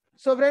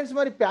 సో ఫ్రెండ్స్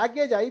మరి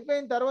ప్యాకేజ్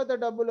అయిపోయిన తర్వాత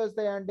డబ్బులు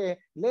వస్తాయంటే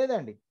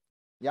లేదండి.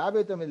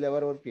 59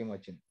 లెవెల్ వరకు టీం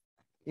వచ్చింది,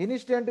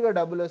 ఇన్స్టెంట్గా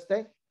డబ్బులు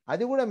వస్తాయి.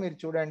 అది కూడా మీరు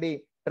చూడండి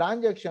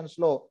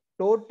ట్రాన్సాక్షన్స్లో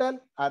టోటల్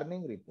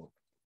అర్నింగ్ రిపోర్ట్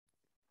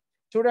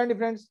చూడండి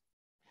ఫ్రెండ్స్.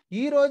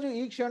 ఈ రోజు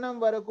ఈ క్షణం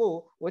వరకు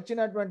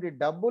వచ్చినటువంటి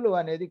డబ్బులు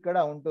అనేది ఇక్కడ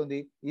ఉంటుంది.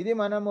 ఇది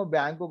మనము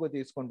బ్యాంకుకు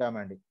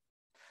తీసుకుంటామండి.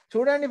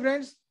 చూడండి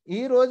ఫ్రెండ్స్, ఈ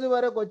రోజు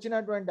వరకు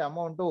వచ్చినటువంటి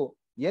అమౌంట్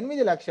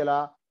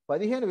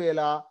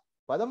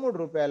 8,15,013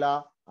 రూపాయల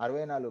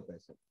 64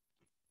 పైసలు.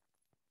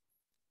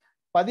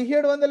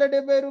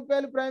 1770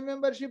 రూపాయలు ప్రైమ్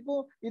మెంబర్షిప్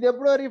ఇది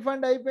ఎప్పుడో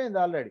రిఫండ్ అయిపోయింది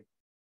ఆల్రెడీ.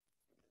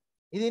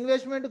 ఇది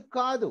ఇన్వెస్ట్మెంట్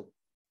కాదు,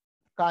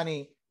 కానీ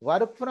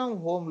వర్క్ ఫ్రమ్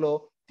హోమ్లో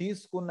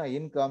తీసుకున్న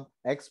ఇన్కమ్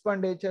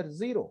ఎక్స్పెండిచర్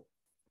 0.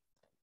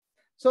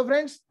 సో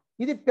ఫ్రెండ్స్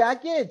ఇది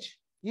ప్యాకేజ్.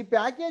 ఈ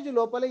ప్యాకేజ్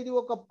లోపల ఇది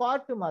ఒక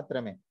పార్ట్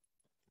మాత్రమే.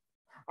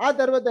 ఆ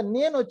తర్వాత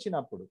నేను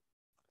వచ్చినప్పుడు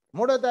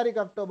 3వ తారీఖు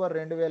అక్టోబర్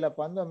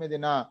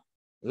 2019న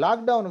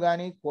లాక్డౌన్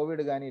కానీ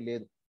కోవిడ్ కానీ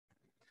లేదు.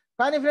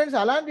 కానీ ఫ్రెండ్స్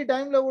అలాంటి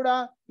టైంలో కూడా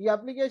ఈ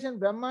అప్లికేషన్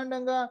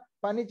బ్రహ్మాండంగా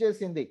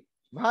పనిచేసింది.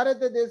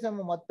 భారతదేశం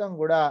మొత్తం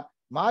కూడా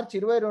మార్చి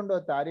 22వ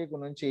తారీఖు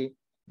నుంచి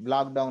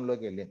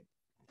లాక్డౌన్లోకి వెళ్ళింది.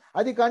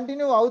 అది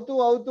కంటిన్యూ అవుతూ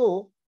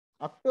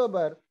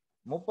అక్టోబర్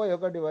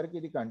 31 వరకు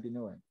ఇది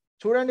కంటిన్యూ అయింది.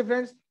 చూడండి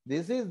friends,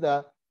 this is the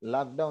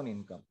lockdown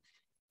income.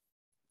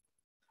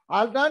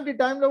 అలాంటి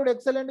టైంలో కూడా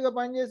ఎక్సలెంట్గా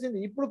పనిచేసింది.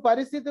 ఇప్పుడు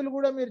పరిస్థితులు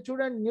కూడా మీరు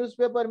చూడండి, న్యూస్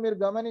పేపర్ మీరు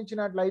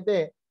గమనించినట్లయితే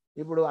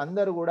ఇప్పుడు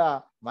అందరూ కూడా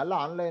మళ్ళీ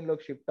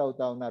ఆన్లైన్లోకి షిఫ్ట్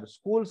అవుతా ఉన్నారు.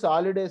 స్కూల్స్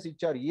హాలిడేస్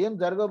ఇచ్చారు. ఏం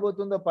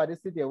జరగబోతుందో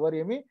పరిస్థితి ఎవరు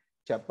ఏమీ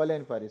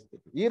చెప్పలేని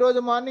పరిస్థితి. ఈరోజు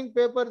మార్నింగ్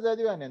పేపర్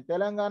చదివాను నేను,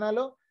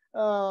 తెలంగాణలో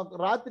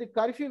రాత్రి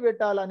కర్ఫ్యూ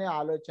పెట్టాలనే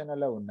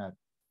ఆలోచనలో ఉన్నారు.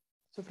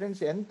 సో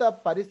ఫ్రెండ్స్, ఎంత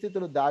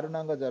పరిస్థితులు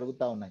దారుణంగా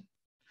జరుగుతూ ఉన్నాయి.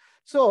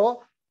 సో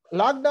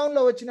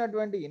లాక్డౌన్లో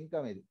వచ్చినటువంటి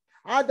ఇన్కమ్ ఇది.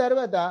 ఆ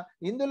తర్వాత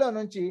ఇందులో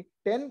నుంచి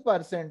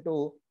 10%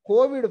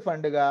 కోవిడ్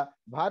ఫండ్గా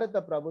భారత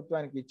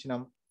ప్రభుత్వానికి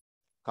ఇచ్చినాం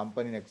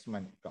కంపెనీ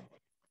నెక్స్మనీ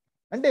కంపెనీ.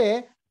 అంటే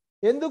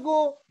ఎందుకు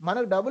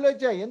మనకు డబ్బులు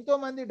వచ్చాయి, ఎంతో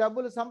మంది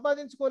డబ్బులు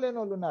సంపాదించుకోలేని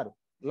వాళ్ళు ఉన్నారు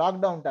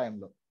లాక్డౌన్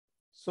టైంలో.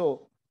 సో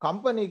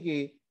కంపెనీకి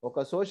ఒక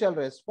సోషల్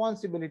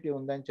రెస్పాన్సిబిలిటీ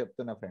ఉందని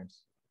చెప్తున్నా ఫ్రెండ్స్.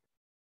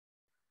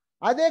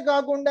 అదే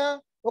కాకుండా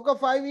ఒక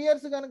 5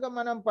 years కనుక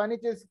మనం పని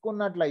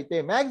చేసుకున్నట్లయితే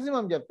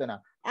మ్యాక్సిమం చెప్తున్నా,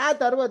 ఆ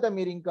తర్వాత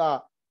మీరు ఇంకా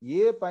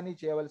ఏ పని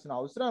చేయవలసిన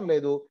అవసరం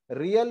లేదు,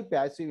 రియల్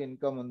ప్యాసివ్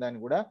ఇన్కమ్ ఉందని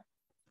కూడా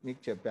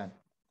మీకు చెప్పాను.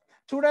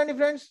 చూడండి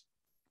ఫ్రెండ్స్,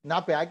 నా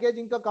ప్యాకేజ్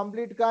ఇంకా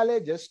కంప్లీట్ కాలే,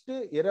 జస్ట్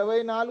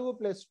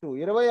 24+2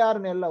 26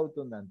 నెలలు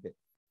అవుతుంది అంతే.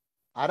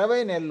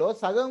 60 నెలల్లో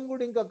సగం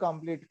కూడా ఇంకా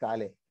కంప్లీట్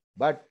కాలే.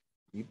 బట్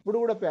ఇప్పుడు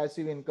కూడా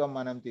ప్యాసివ్ ఇన్కమ్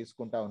మనం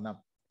తీసుకుంటా ఉన్నాం.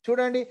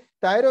 చూడండి,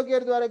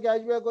 థైరోకేర్ ద్వారా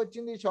క్యాష్ బ్యాక్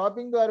వచ్చింది,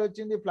 షాపింగ్ ద్వారా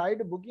వచ్చింది,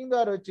 ఫ్లైట్ బుకింగ్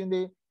ద్వారా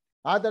వచ్చింది,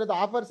 ఆ తర్వాత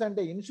ఆఫర్స్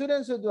అంటే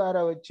ఇన్సూరెన్స్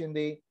ద్వారా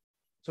వచ్చింది.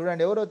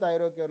 చూడండి, ఎవరో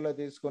థైరోకేర్లో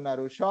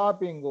తీసుకున్నారు,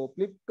 షాపింగ్,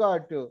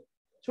 ఫ్లిప్కార్ట్.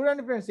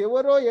 చూడండి ఫ్రెండ్స్,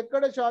 ఎవరో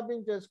ఎక్కడ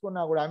షాపింగ్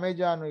చేసుకున్నా కూడా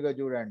అమెజాన్, ఇక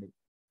చూడండి,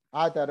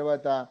 ఆ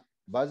తర్వాత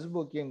బస్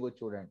బుకింగ్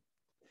చూడండి.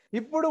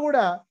 ఇప్పుడు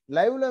కూడా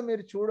లైవ్లో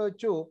మీరు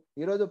చూడొచ్చు.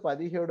 ఈరోజు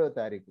 17వ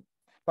తారీఖు.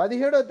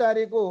 17వ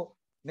తారీఖు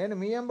నేను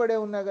మీ వెంబడే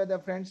ఉన్నా కదా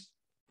ఫ్రెండ్స్.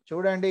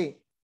 చూడండి,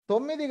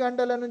 9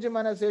 గంటల నుంచి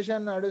మన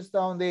సెషన్ నడుస్తూ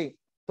ఉంది.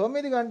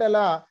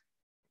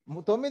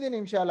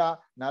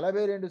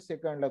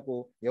 9:09:42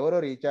 ఎవరో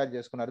రీఛార్జ్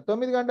చేసుకున్నారు.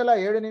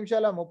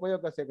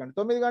 9:07:31,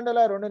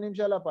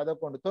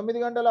 9:02:11,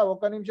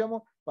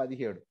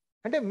 9:01:17.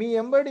 అంటే మీ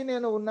వెంబడి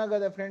నేను ఉన్నా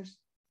కదా ఫ్రెండ్స్.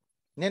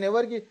 నేను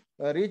ఎవరికి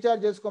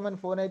రీఛార్జ్ చేసుకోమని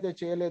ఫోన్ అయితే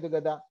చేయలేదు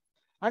కదా.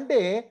 అంటే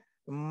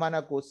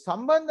మనకు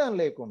సంబంధం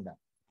లేకుండా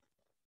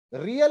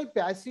రియల్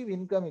ప్యాసివ్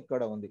ఇన్కమ్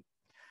ఇక్కడ ఉంది.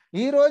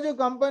 ఈరోజు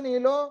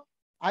కంపెనీలో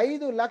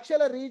 5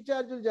 లక్షల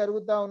రీఛార్జులు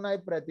జరుగుతూ ఉన్నాయి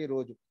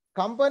ప్రతిరోజు.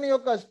 కంపెనీ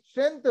యొక్క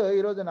స్ట్రెంగ్త్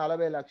ఈరోజు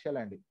 40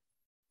 లక్షలండి.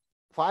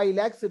 5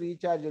 lakhs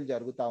రీఛార్జులు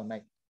జరుగుతూ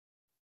ఉన్నాయి.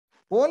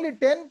 ఓన్లీ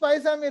 10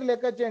 పైసా మీరు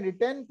లెక్క చేయండి,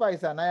 10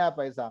 పైసా, నయా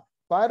పైసా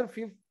per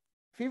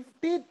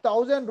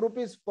 50,000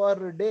 rupees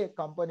per day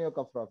company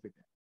యొక్క profit.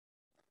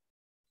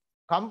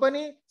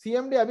 Company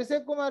CMD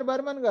Abhishek Kumar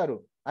Burman గారు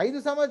 5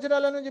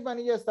 సంవత్సరాల నుంచి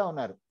పనిచేస్తూ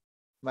ఉన్నారు.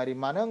 మరి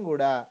మనం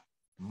కూడా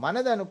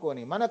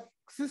మనదనుకొని మన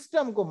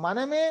సిస్టమ్కు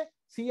మనమే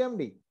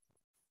CMD.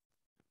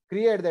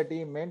 Create the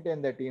team,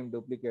 maintain the team,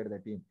 duplicate the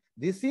team.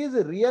 This is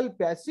real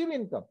passive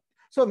income.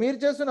 So మీరు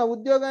చేస్తున్న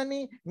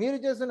ఉద్యోగాన్ని, మీరు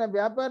చేస్తున్న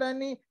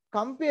వ్యాపారాన్ని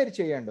కంపేర్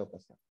చేయండి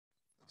ఒకసారి.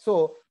 సో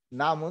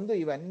నా ముందు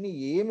ఇవన్నీ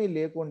ఏమీ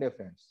లేకుండే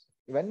ఫ్రెండ్స్,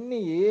 ఇవన్నీ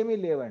ఏమీ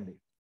లేవండి.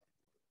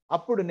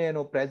 అప్పుడు నేను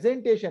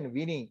ప్రెజెంటేషన్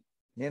విని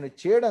నేను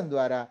చేయడం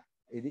ద్వారా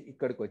ఇది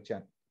ఇక్కడికి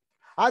వచ్చాను.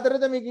 ఆ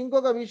తర్వాత మీకు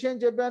ఇంకొక విషయం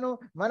చెప్పాను,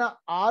 మన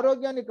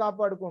ఆరోగ్యాన్ని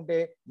కాపాడుకుంటే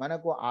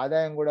మనకు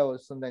ఆదాయం కూడా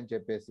వస్తుందని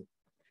చెప్పేసి.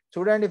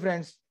 చూడండి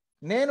ఫ్రెండ్స్,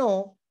 నేను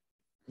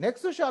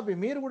నెక్స్ట్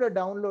షాపింగ్ మీరు కూడా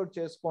డౌన్లోడ్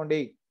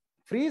చేసుకోండి.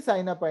 ఫ్రీ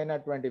సైన్ అప్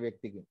అయినటువంటి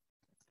వ్యక్తికి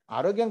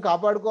ఆరోగ్యం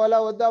కాపాడుకోవాలా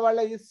వద్దా వాళ్ళ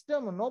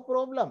ఇష్టం, నో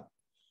ప్రాబ్లం.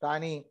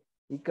 కానీ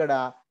ఇక్కడ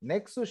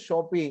నెక్స్ట్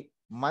షాపీ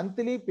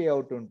మంత్లీ పే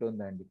అవుట్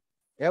ఉంటుందండి,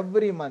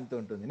 ఎవ్రీ మంత్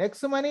ఉంటుంది.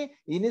 నెక్స్ట్ మనీ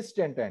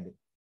ఇన్స్టెంట్ అండి.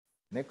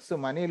 నెక్స్ట్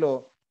మనీలో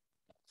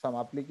సమ్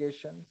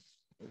అప్లికేషన్స్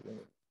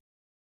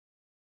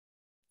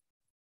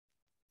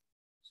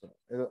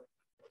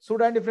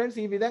చూడండి ఫ్రెండ్స్,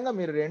 ఈ విధంగా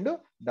మీరు 2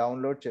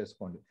 డౌన్లోడ్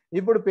చేసుకోండి.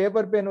 ఇప్పుడు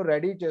పేపర్ పెన్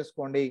రెడీ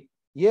చేసుకోండి.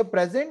 ఏ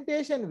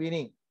ప్రెజెంటేషన్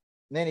విని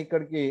నేను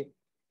ఇక్కడికి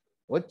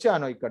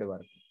వచ్చాను, ఇక్కడి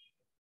వరకు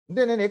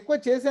అంటే నేను ఎక్కువ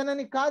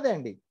చేశానని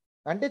కాదండి,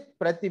 అంటే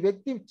ప్రతి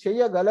వ్యక్తి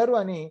చేయగలరు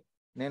అని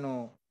నేను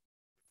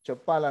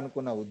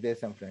చెప్పాలనుకున్న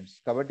ఉద్దేశం ఫ్రెండ్స్.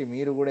 కాబట్టి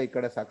మీరు కూడా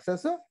ఇక్కడ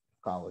సక్సెస్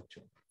కావచ్చు.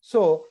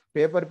 సో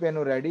పేపర్ పెన్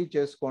రెడీ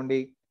చేసుకోండి,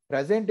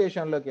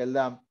 ప్రెజెంటేషన్లోకి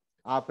వెళ్దాం.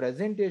 ఆ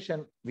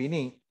ప్రెజెంటేషన్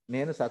విని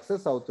నేను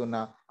సక్సెస్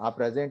అవుతున్నా, ఆ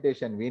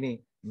ప్రెజెంటేషన్ విని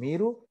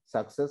మీరు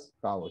సక్సెస్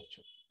కావచ్చు.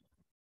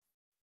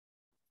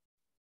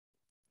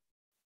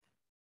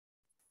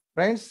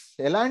 ఫ్రెండ్స్,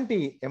 ఎలాంటి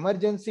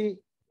ఎమర్జెన్సీ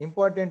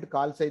ఇంపార్టెంట్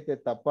కాల్స్ అయితే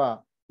తప్ప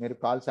మీరు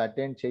కాల్స్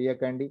అటెండ్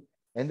చేయకండి.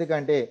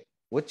 ఎందుకంటే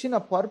వచ్చిన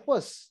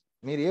పర్పస్,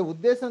 మీరు ఏ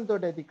ఉద్దేశంతో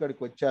అయితే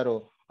ఇక్కడికి వచ్చారో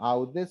ఆ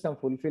ఉద్దేశం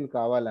ఫుల్ఫిల్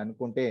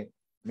కావాలనుకుంటే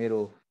మీరు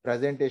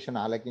ప్రజెంటేషన్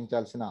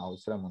ఆలకించాల్సిన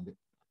అవసరం ఉంది.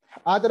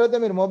 ఆ తర్వాత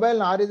మీరు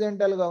మొబైల్ని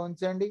హారిజాంటల్గా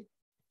ఉంచండి,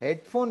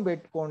 హెడ్ ఫోన్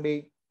పెట్టుకోండి.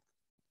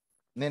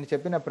 నేను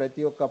చెప్పిన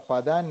ప్రతి ఒక్క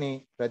పదాన్ని,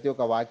 ప్రతి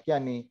ఒక్క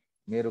వాక్యాన్ని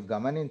మీరు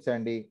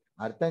గమనించండి,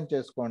 అర్థం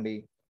చేసుకోండి.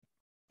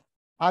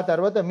 ఆ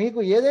తర్వాత మీకు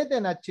ఏదైతే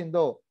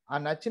నచ్చిందో ఆ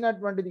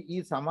నచ్చినటువంటిది ఈ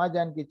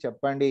సమాజానికి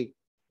చెప్పండి.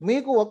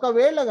 మీకు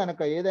ఒకవేళ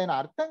గనక ఏదైనా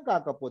అర్థం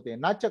కాకపోతే,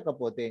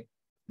 నచ్చకపోతే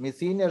మీ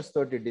సీనియర్స్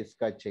తోటి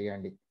డిస్కస్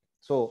చేయండి.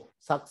 సో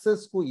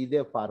సక్సెస్కు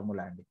ఇదే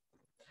ఫార్ములా అండి.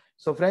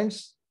 సో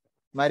ఫ్రెండ్స్,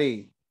 మరి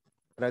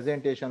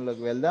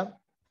ప్రజెంటేషన్లోకి వెళ్దాం.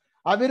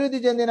 అభివృద్ధి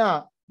చెందిన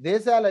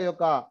దేశాల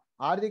యొక్క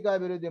ఆర్థిక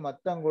అభివృద్ధి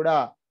మొత్తం కూడా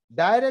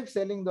డైరెక్ట్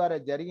సెల్లింగ్ ద్వారా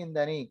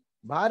జరిగిందని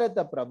భారత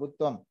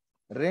ప్రభుత్వం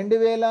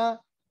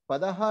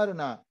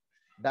 2016న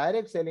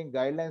డైరెక్ట్ సెల్లింగ్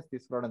గైడ్ లైన్స్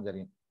తీసుకురావడం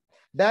జరిగింది.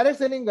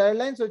 డైరెక్ట్ సెల్లింగ్ గైడ్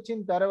లైన్స్ వచ్చిన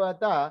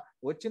తర్వాత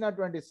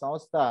వచ్చినటువంటి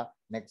సంస్థ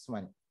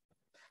నెక్స్మనీ.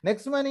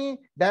 నెక్స్మనీ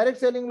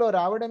డైరెక్ట్ సెల్లింగ్ లో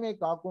రావడమే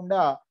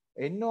కాకుండా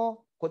ఎన్నో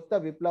కొత్త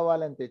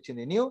విప్లవాలను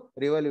తెచ్చింది, న్యూ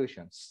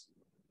రివల్యూషన్స్.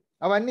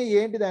 అవన్నీ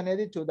ఏంటిది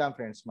అనేది చూద్దాం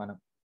ఫ్రెండ్స్. మనం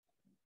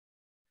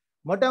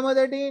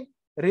మొట్టమొదటి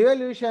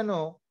రివల్యూషన్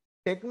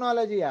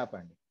టెక్నాలజీ యాప్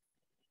అండి.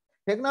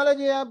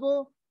 టెక్నాలజీ యాప్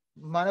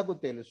మనకు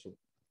తెలుసు,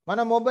 మన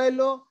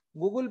మొబైల్లో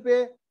గూగుల్ పే,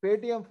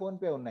 పేటిఎం,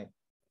 ఫోన్పే ఉన్నాయి.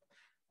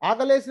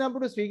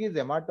 ఆకలేసినప్పుడు స్విగ్గీ,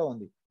 జొమాటో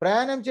ఉంది.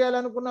 ప్రయాణం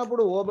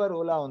చేయాలనుకున్నప్పుడు ఊబర్,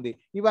 ఓలా ఉంది.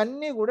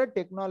 ఇవన్నీ కూడా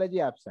టెక్నాలజీ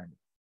యాప్స్ అండి.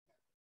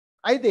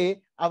 అయితే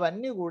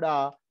అవన్నీ కూడా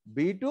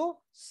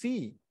B2C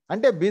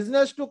అంటే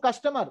బిజినెస్ టు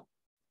కస్టమర్.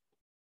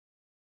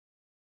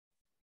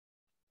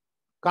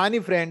 కానీ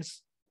ఫ్రెండ్స్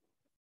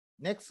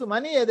నెక్స్ట్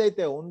మనీ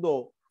ఏదైతే ఉందో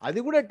అది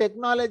కూడా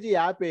టెక్నాలజీ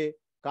యాపే,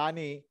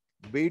 కానీ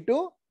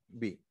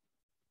B2B.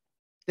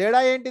 తేడా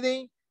ఏంటిది?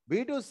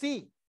 B2C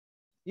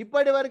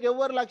ఇప్పటి వరకు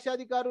ఎవరు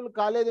లక్షాధికారులు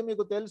కాలేదు,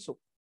 మీకు తెలుసు.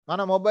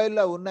 మన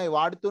మొబైల్లో ఉన్నాయి,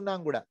 వాడుతున్నాం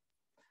కూడా.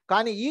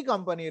 కానీ ఈ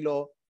కంపెనీలో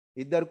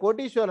 2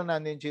 కోటీశ్వరులను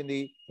అందించింది.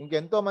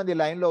 ఇంకెంతో మంది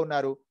లైన్లో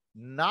ఉన్నారు.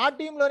 నా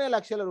టీంలోనే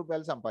లక్షల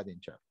రూపాయలు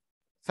సంపాదించారు.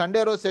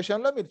 సండే రోజు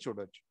సెషన్లో మీరు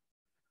చూడొచ్చు.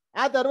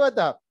 ఆ తర్వాత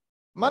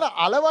మన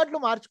అలవాట్లు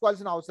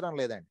మార్చుకోవాల్సిన అవసరం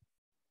లేదండి.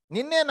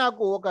 నిన్నే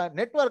నాకు ఒక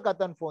నెట్వర్క్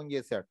అతను ఫోన్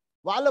చేశాడు,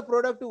 వాళ్ళ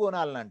ప్రోడక్ట్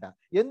కొనాలనంట.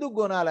 ఎందుకు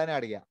కొనాలని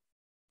అడిగా.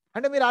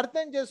 అంటే మీరు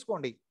అర్థం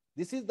చేసుకోండి,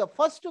 this is the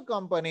first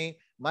company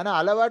మన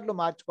అలవాట్లు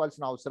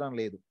మార్చుకోవాల్సిన అవసరం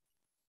లేదు.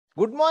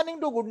 Good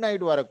morning to good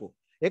night వరకు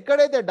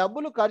ఎక్కడైతే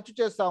డబ్బులు ఖర్చు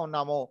చేస్తా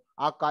ఉన్నామో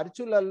ఆ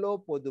ఖర్చులలో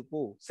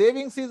పొదుపు,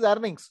 సేవింగ్స్ ఈజ్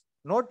ఎర్నింగ్స్.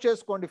 నోట్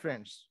చేసుకోండి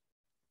ఫ్రెండ్స్.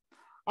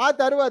 ఆ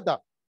తర్వాత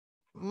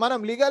మనం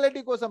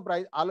లీగాలిటీ కోసం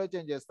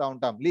ఆలోచన చేస్తూ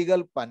ఉంటాం.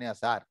 లీగల్ పనే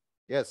sir.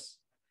 Yes,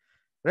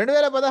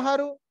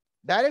 2016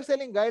 direct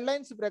selling guide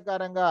lines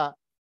ప్రకారంగా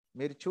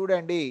మీరు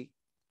చూడండి,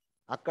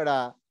 అక్కడ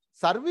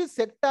సర్వీస్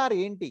సెక్టార్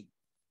ఏంటి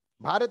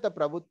భారత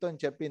ప్రభుత్వం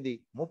చెప్పింది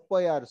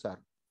 36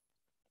 సార్లు.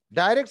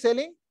 డైరెక్ట్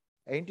సెల్లింగ్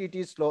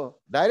ఎంటిటీస్లో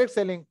డైరెక్ట్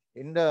సెల్లింగ్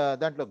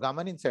దాంట్లో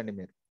గమనించండి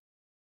మీరు.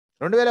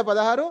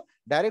 2016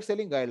 డైరెక్ట్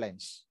సెల్లింగ్ గైడ్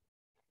లైన్స్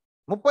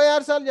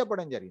 36 సార్లు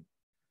చెప్పడం జరిగింది.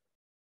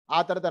 ఆ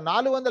తర్వాత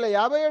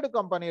 457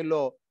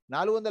 కంపెనీల్లో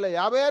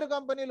 456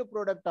 కంపెనీలు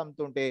ప్రోడక్ట్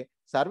అమ్ముతుంటే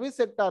సర్వీస్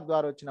సెక్టార్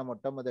ద్వారా వచ్చిన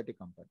మొట్టమొదటి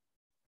కంపెనీ.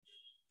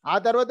 ఆ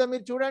తర్వాత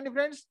మీరు చూడండి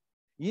ఫ్రెండ్స్,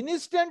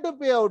 ఇన్స్టెంట్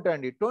పే అవుట్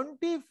అండి.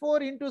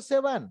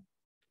 24/7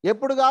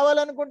 ఎప్పుడు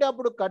కావాలనుకుంటే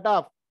అప్పుడు కట్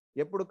ఆఫ్,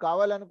 ఎప్పుడు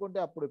కావాలనుకుంటే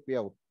అప్పుడు పే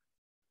అవుట్.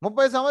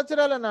 30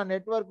 సంవత్సరాల నా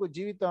నెట్వర్క్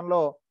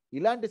జీవితంలో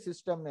ఇలాంటి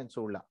సిస్టమ్ నేను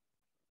చూడలా.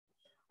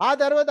 ఆ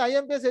తర్వాత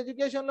IMPS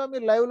ఎడ్యుకేషన్లో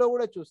మీరు లైవ్లో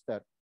కూడా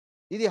చూస్తారు.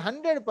 ఇది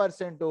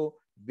 100%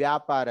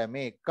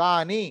 వ్యాపారమే,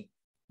 కానీ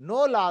no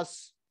loss,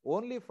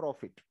 only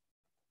profit.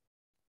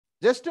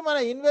 Just మన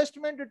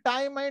ఇన్వెస్ట్మెంట్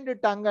టైం అండ్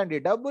టంగ్ అండి,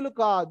 డబ్బులు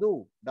కాదు,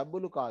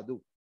 డబ్బులు కాదు.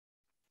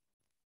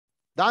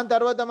 దాని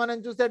తర్వాత మనం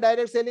చూస్తే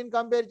డైరెక్ట్ సెల్లింగ్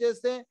కంపేర్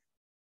చేస్తే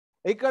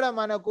ఇక్కడ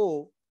మనకు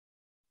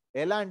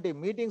ఎలాంటి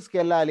మీటింగ్స్కి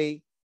వెళ్ళాలి,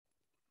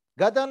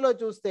 గతంలో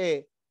చూస్తే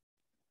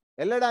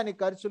వెళ్ళడానికి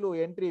ఖర్చులు,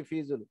 ఎంట్రీ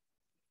ఫీజులు.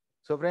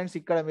 సో ఫ్రెండ్స్,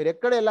 ఇక్కడ మీరు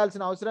ఎక్కడ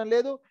వెళ్ళాల్సిన అవసరం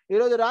లేదు.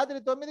 ఈరోజు రాత్రి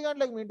 9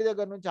 గంటలకు మీ ఇంటి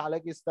దగ్గర నుంచి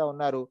ఆలకిస్తూ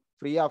ఉన్నారు,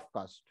 ఫ్రీ ఆఫ్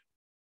కాస్ట్.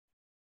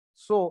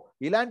 సో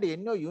ఇలాంటి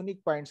ఎన్నో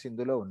యూనిక్ పాయింట్స్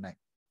ఇందులో ఉన్నాయి.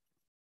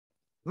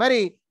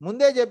 మరి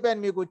ముందే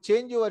చెప్పాను మీకు,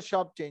 change your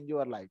shop, change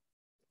your life.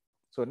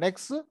 So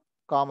next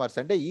commerce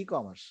అంటే ఈ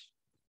కామర్స్.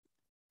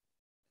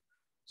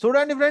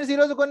 చూడండి ఫ్రెండ్స్,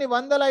 ఈరోజు కొన్ని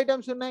 100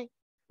 ఐటమ్స్ ఉన్నాయి.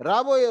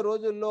 రాబోయే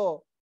రోజుల్లో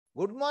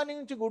గుడ్ మార్నింగ్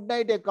నుంచి గుడ్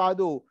నైటే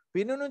కాదు,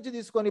 పిన్ నుంచి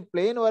తీసుకొని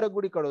ప్లేన్ వరకు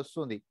కూడా ఇక్కడ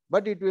వస్తుంది.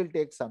 But it will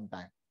take some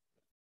time.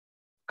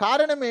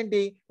 కారణం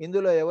ఏంటి?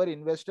 ఇందులో ఎవరు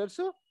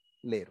ఇన్వెస్టర్స్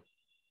లేరు.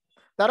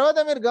 తర్వాత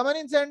మీరు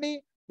గమనించండి,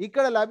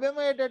 ఇక్కడ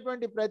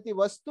లభ్యమయ్యేటటువంటి ప్రతి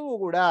వస్తువు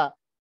కూడా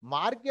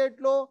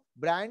మార్కెట్లో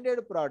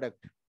బ్రాండెడ్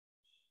ప్రోడక్ట్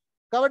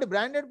కాబట్టి,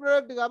 బ్రాండెడ్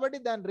ప్రోడక్ట్ కాబట్టి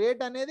దాని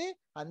రేట్ అనేది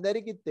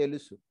అందరికీ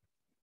తెలుసు.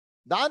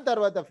 దాని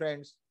తర్వాత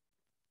ఫ్రెండ్స్,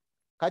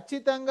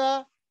 ఖచ్చితంగా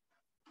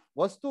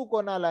వస్తువు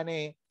కొనాలనే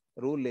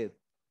రూల్ లేదు,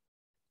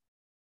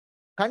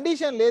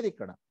 కండిషన్ లేదు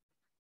ఇక్కడ.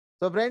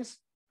 సో ఫ్రెండ్స్,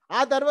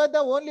 ఆ తర్వాత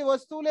ఓన్లీ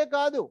వస్తువులే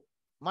కాదు,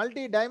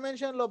 మల్టీ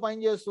డైమెన్షన్లో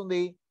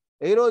పనిచేస్తుంది.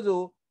 ఈరోజు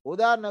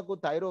ఉదాహరణకు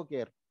థైరో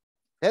కేర్,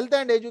 హెల్త్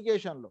అండ్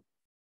ఎడ్యుకేషన్లో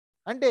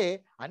అంటే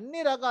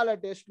అన్ని రకాల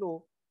టెస్టులు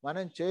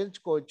మనం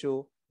చేయించుకోవచ్చు.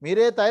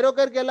 మీరే థైరో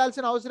కేర్కి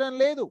వెళ్ళాల్సిన అవసరం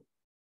లేదు.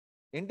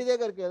 ఇంటి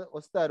దగ్గరికి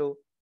వస్తారు,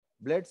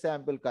 బ్లడ్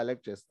శాంపిల్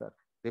కలెక్ట్ చేస్తారు,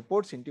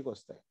 రిపోర్ట్స్ ఇంటికి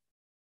వస్తాయి.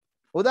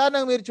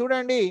 ఉదాహరణకు మీరు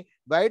చూడండి,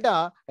 బయట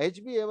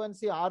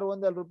HbA1c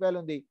 600 రూపాయలు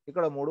ఉంది,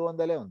 ఇక్కడ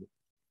 300 ఉంది.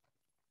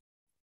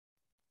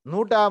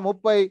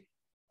 130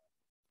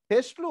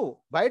 టెస్టులు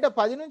బయట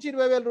 10 నుంచి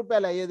 20 వేల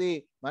రూపాయలు అయ్యేది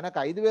మనకు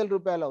 5,000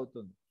 రూపాయలు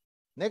అవుతుంది.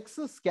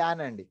 నెక్స్ట్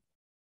స్కాన్ అండి.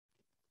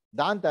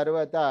 దాని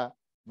తర్వాత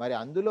మరి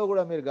అందులో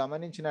కూడా మీరు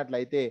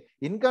గమనించినట్లయితే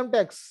ఇన్కమ్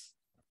ట్యాక్స్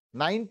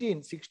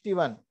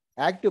 1961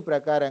 యాక్ట్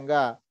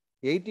ప్రకారంగా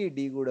 80D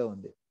కూడా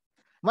ఉంది.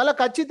 మళ్ళీ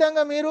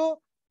ఖచ్చితంగా మీరు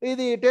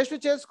ఇది టెస్ట్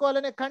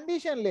చేసుకోవాలనే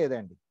కండిషన్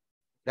లేదండి.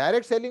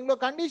 డైరెక్ట్ సెల్లింగ్లో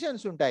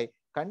కండిషన్స్ ఉంటాయి.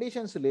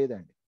 కండిషన్స్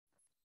లేదండి.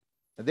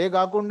 అదే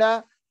కాకుండా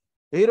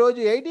ఈరోజు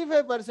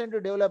 85%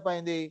 డెవలప్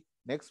అయింది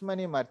నెక్స్ట్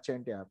మనీ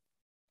మర్చెంట్ యాప్.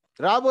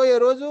 రాబోయే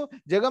రోజు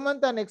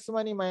జగమంతా నెక్స్ట్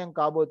మనీ మయం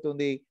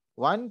కాబోతుంది.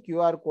 1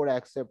 QR code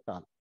accept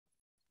all.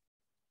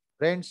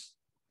 Friends,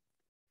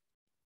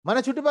 మన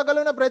చుట్టుపక్కల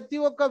ఉన్న ప్రతి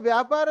ఒక్క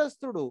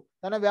వ్యాపారస్తుడు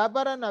తన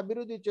వ్యాపారాన్ని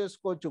అభివృద్ధి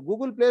చేసుకోవచ్చు.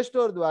 గూగుల్ ప్లే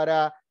స్టోర్ ద్వారా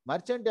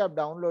మర్చెంట్ యాప్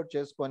డౌన్లోడ్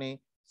చేసుకొని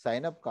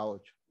సైన్అప్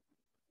కావచ్చు.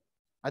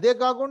 అదే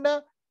కాకుండా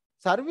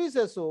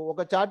సర్వీసెస్,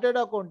 ఒక చార్టెడ్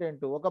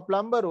అకౌంటెంట్, ఒక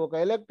ప్లంబర్, ఒక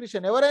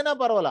ఎలక్ట్రీషియన్, ఎవరైనా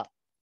పర్వాలా,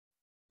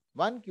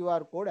 1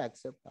 QR code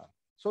accept all.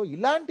 So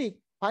ఇలాంటి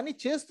పని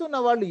చేస్తున్న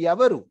వాళ్ళు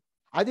ఎవరు,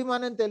 అది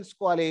మనం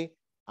తెలుసుకోవాలి.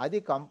 అది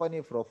company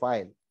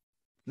profile.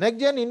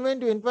 Next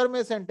inventive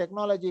information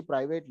technology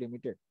private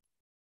limited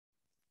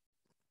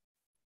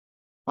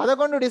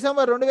 11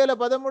 December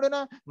 2013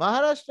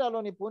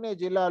 మహారాష్ట్రలోని పూణే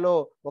జిల్లాలో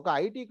ఒక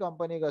ఐటీ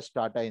కంపెనీగా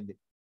స్టార్ట్ అయింది.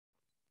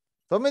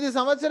 9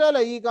 సంవత్సరాల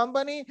ఈ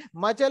కంపెనీ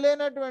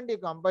మచ్చలేనటువంటి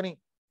కంపెనీ.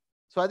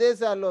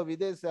 స్వదేశాల్లో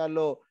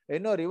విదేశాల్లో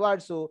ఎన్నో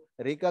రివార్డ్స్,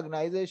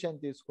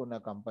 రికగ్నైజేషన్ తీసుకున్న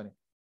కంపెనీ.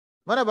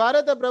 మన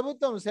భారత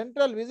ప్రభుత్వం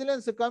సెంట్రల్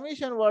విజిలెన్స్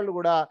కమిషన్ వాళ్ళు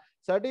కూడా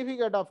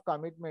సర్టిఫికేట్ ఆఫ్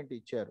కమిట్మెంట్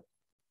ఇచ్చారు.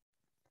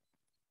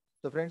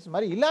 సో ఫ్రెండ్స్,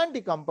 మరి ఇలాంటి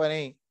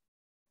కంపెనీ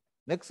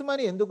నెక్స్ట్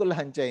మనీ ఎందుకు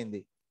లాంచ్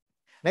అయింది?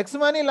 నెక్స్ట్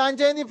మనీ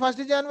లాంచ్ అయింది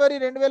 1 జనవరి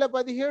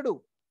 2017.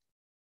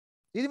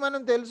 ఇది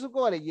మనం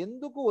తెలుసుకోవాలి.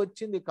 ఎందుకు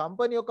వచ్చింది,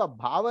 కంపెనీ యొక్క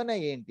భావన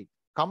ఏంటి?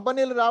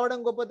 కంపెనీలు రావడం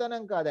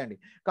గొప్పతనం కాదండి,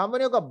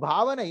 కంపెనీ యొక్క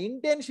భావన,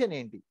 ఇంటెన్షన్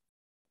ఏంటి?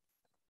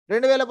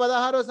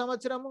 2016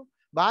 సంవత్సరము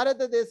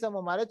భారతదేశము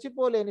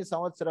మరచిపోలేని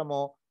సంవత్సరము,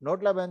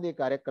 నోట్ల బందీ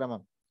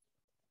కార్యక్రమం.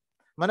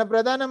 మన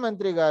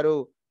ప్రధానమంత్రి గారు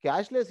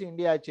క్యాష్లెస్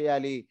ఇండియా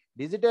చేయాలి,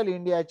 డిజిటల్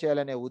ఇండియా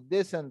చేయాలనే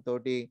ఉద్దేశంతో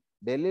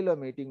ఢిల్లీలో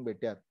మీటింగ్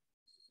పెట్టారు.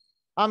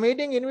 ఆ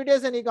మీటింగ్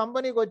ఇన్విటేషన్ ఈ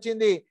కంపెనీకి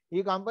వచ్చింది. ఈ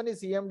కంపెనీ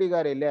సిఎండి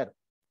గారు వెళ్ళారు.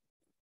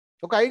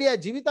 ఒక ఐడియా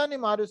జీవితాన్ని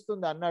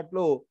మారుస్తుంది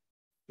అన్నట్లు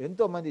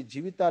ఎంతో మంది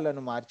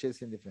జీవితాలను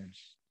మార్చేసింది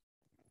ఫ్రెండ్స్.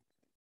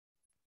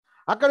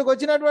 అక్కడికి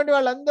వచ్చినటువంటి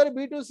వాళ్ళందరూ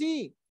B2C,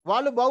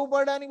 వాళ్ళు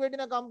బాగుపడడానికి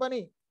పెట్టిన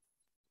కంపెనీ.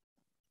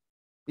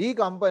 ఈ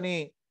కంపెనీ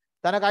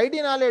తనకు ఐటీ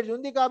నాలెడ్జ్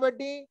ఉంది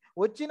కాబట్టి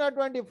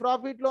వచ్చినటువంటి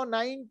ప్రాఫిట్లో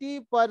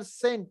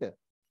 90%.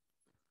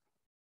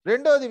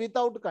 రెండోది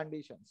వితౌట్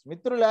కండిషన్స్.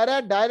 మిత్రులారా,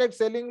 డైరెక్ట్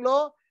సెల్లింగ్ లో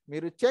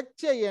మీరు చెక్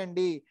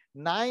చేయండి,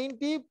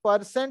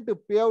 90%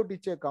 పేఅవుట్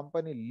ఇచ్చే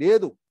కంపెనీ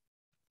లేదు,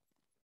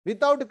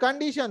 వితౌట్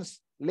కండిషన్స్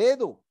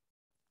లేదు.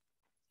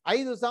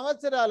 5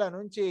 సంవత్సరాల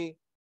నుంచి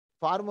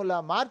ఫార్ములా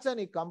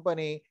మార్చని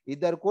కంపెనీ,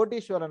 2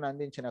 కోటీశ్వరులను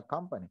అందించిన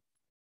కంపెనీ.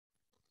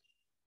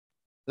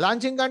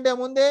 లాంచింగ్ కంటే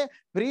ముందే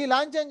ప్రీ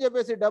లాంచ్ అని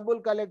చెప్పేసి డబ్బులు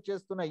కలెక్ట్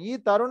చేస్తున్న ఈ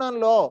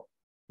తరుణంలో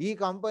ఈ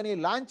కంపెనీ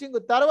లాంచింగ్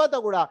తర్వాత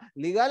కూడా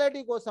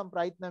లీగాలిటీ కోసం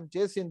ప్రయత్నం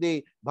చేసింది.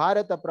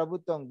 భారత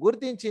ప్రభుత్వం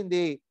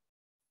గుర్తించింది.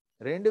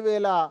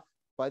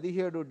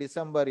 2017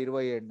 డిసెంబర్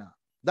 27న,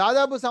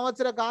 దాదాపు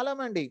సంవత్సర కాలం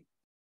అండి.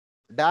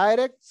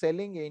 Direct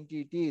selling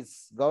entities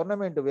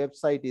government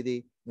website ఇది,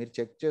 మీరు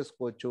చెక్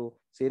చేసుకోవచ్చు.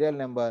 Serial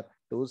number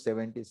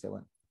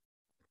 277.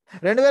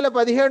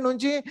 2017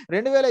 నుంచి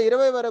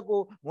 2020 వరకు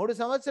 3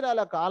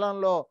 సంవత్సరాల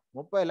కాలంలో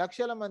 30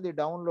 లక్షల మంది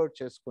డౌన్లోడ్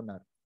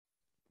చేసుకున్నారు.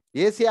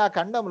 ఏసియా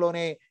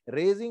ఖండంలోనే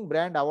రేజింగ్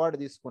బ్రాండ్ అవార్డు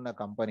తీసుకున్న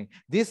company.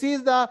 This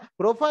is the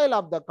profile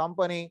of the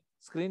company.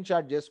 Screen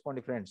shot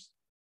చేసుకోండి friends.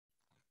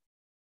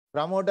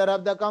 Promoter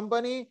of the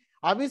company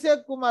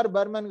Abhishek Kumar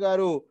Burman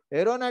గారు,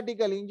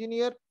 ఏరోనాటికల్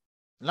ఇంజనీర్,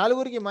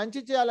 నలుగురికి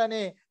మంచి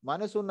చేయాలనే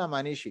మనసున్న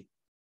మనిషి.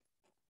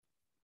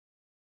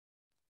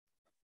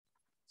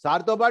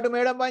 సార్తో పాటు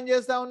మేడం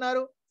పనిచేస్తా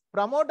ఉన్నారు.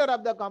 ప్రమోటర్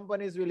ఆఫ్ ద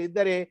కంపెనీస్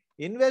వీళ్ళిద్దరే.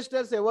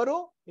 ఇన్వెస్టర్స్ ఎవరు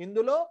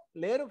ఇందులో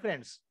లేరు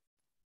ఫ్రెండ్స్.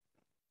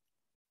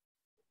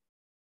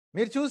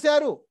 మీరు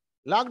చూశారు,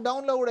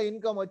 లాక్డౌన్లో కూడా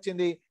ఇన్కమ్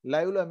వచ్చింది,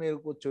 లైవ్లో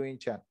మీకు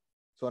చూపించాను.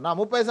 సో నా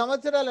 30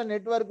 సంవత్సరాల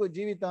నెట్వర్క్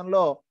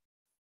జీవితంలో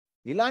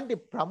ఇలాంటి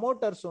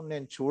ప్రమోటర్స్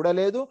నేను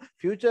చూడలేదు,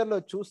 ఫ్యూచర్లో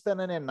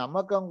చూస్తాననే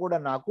నమ్మకం కూడా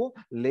నాకు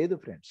లేదు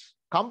ఫ్రెండ్స్.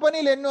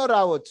 కంపెనీలు ఎన్నో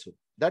రావచ్చు,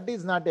 that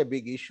is not a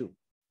big issue.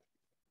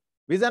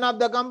 Vision of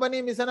the company,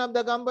 machine of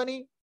the company,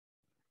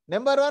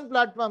 number 1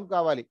 platform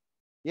కావాలి.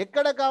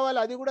 ఎక్కడ కావాలి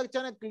అది కూడా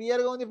చాలా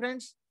క్లియర్గా ఉంది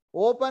ఫ్రెండ్స్.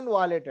 ఓపెన్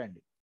వాలెట్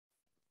అండి.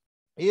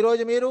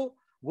 ఈరోజు మీరు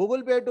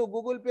Google pay to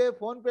Google pay,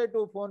 PhonePe to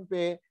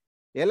PhonePe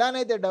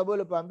ఎలానైతే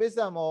డబ్బులు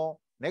పంపిస్తామో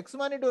next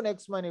money to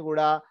next money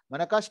కూడా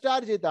మన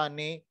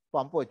కష్టార్జితాన్ని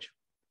పంపొచ్చు.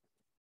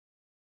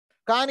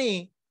 కానీ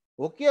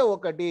ఒకే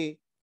ఒకటి,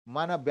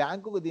 మన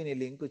బ్యాంకుకు దీన్ని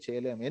లింక్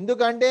చేయలేము.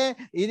 ఎందుకంటే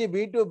ఇది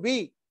B2B,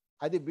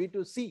 అది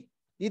B2C.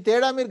 ఈ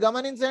తేడా మీరు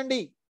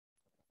గమనించండి.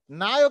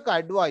 నా యొక్క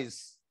అడ్వైస్,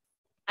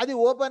 అది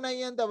ఓపెన్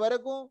అయ్యేంత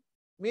వరకు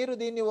మీరు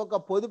దీన్ని ఒక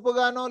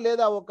పొదుపుగానో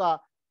లేదా ఒక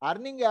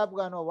అర్నింగ్ యాప్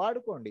గానో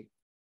వాడుకోండి.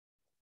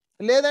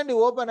 లేదండి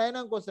ఓపెన్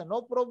అయినాక వస్తే no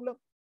problem.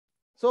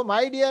 So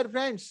my dear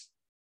friends,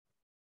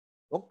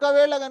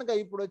 ఒక్కవేళ కనుక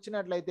ఇప్పుడు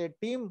వచ్చినట్లయితే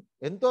టీం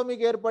ఎంతో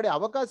మీకు ఏర్పడే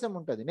అవకాశం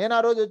ఉంటుంది. నేను ఆ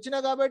రోజు వచ్చినా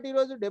కాబట్టి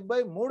ఈరోజు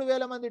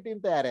 73,000 మంది టీం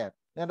తయారయ్యారు.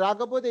 నేను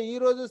రాకపోతే ఈ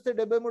రోజు వస్తే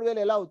 73,000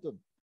 ఎలా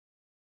అవుతుంది?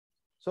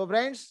 సో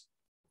ఫ్రెండ్స్,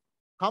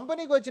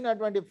 కంపెనీకి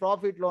వచ్చినటువంటి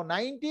ప్రాఫిట్లో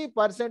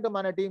 90%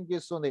 మన టీంకి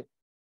ఇస్తుంది.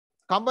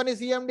 కంపెనీ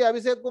సిఎండి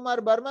అభిషేక్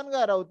కుమార్ బర్మన్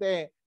గారు అవుతే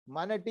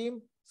మన టీం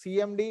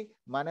సిఎండి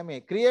మనమే.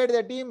 Create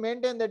the team,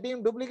 maintain the team,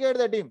 duplicate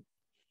the team.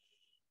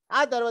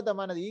 ఆ తర్వాత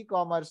మనది ఈ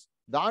కామర్స్,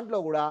 దాంట్లో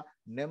కూడా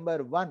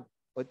నెంబర్ 1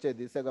 వచ్చే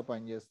దిశగా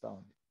పనిచేస్తూ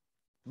ఉంది.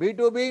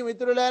 B2B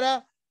మిత్రులారా,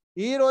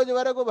 ఈ రోజు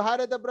వరకు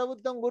భారత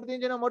ప్రభుత్వం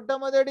గుర్తించిన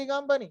మొట్టమొదటి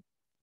కంపెనీ.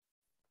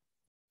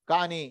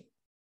 కానీ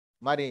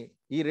మరి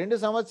ఈ 2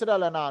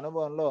 సంవత్సరాల నా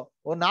అనుభవంలో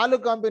ఓ 4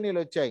 కంపెనీలు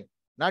వచ్చాయి.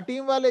 నా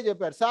టీం వాళ్ళే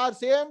చెప్పారు, sir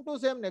same to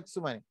same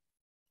NexMoney.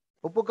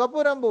 ఉప్పు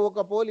కప్పు రంబు ఒక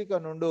పోలిక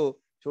నుండు,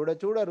 చూడ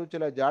చూడ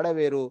రుచుల జాడ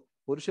వేరు,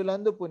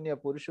 పురుషులందు పుణ్య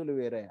పురుషులు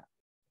వేరయ్య.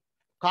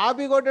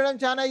 కాపీ కొట్టడం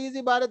చాలా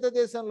ఈజీ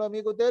భారతదేశంలో,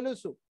 మీకు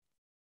తెలుసు.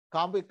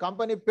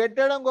 కంపెనీ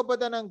పెట్టడం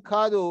గొప్పతనం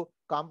కాదు,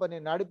 కంపెనీ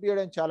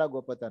నడిపించడం చాలా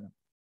గొప్పతనం.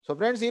 సో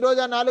ఫ్రెండ్స్, ఈరోజు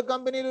ఆ 4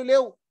 కంపెనీలు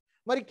లేవు.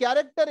 మరి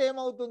క్యారెక్టర్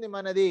ఏమవుతుంది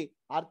మనది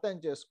అర్థం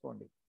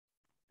చేసుకోండి.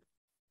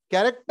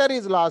 Character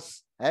is loss,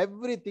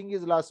 everything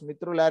is loss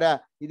మిత్రులారా,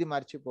 ఇది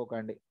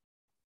మర్చిపోకండి.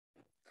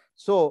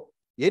 సో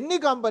ఎన్ని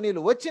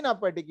కంపెనీలు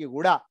వచ్చినప్పటికీ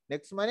కూడా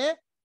NexMoney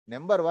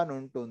నెంబర్ 1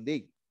 ఉంటుంది.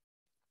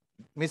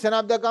 Machine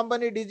of the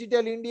company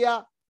digital India.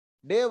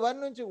 Day 1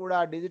 నుంచి కూడా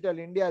డిజిటల్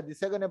ఇండియా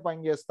దిశగానే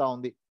పనిచేస్తూ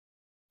ఉంది.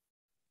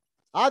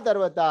 ఆ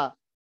తర్వాత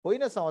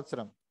పోయిన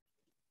సంవత్సరం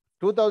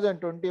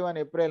 2021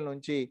 ఏప్రిల్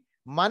నుంచి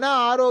మన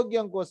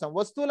ఆరోగ్యం కోసం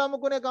వస్తువులు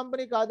అమ్ముకునే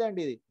కంపెనీ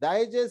కాదండి ఇది.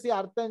 దయచేసి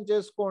అర్థం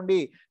చేసుకోండి.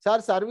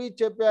 సార్ సర్వీస్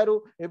చెప్పారు,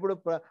 ఇప్పుడు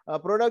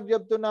ప్రొడక్ట్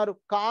చెప్తున్నారు,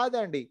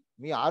 కాదండి.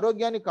 మీ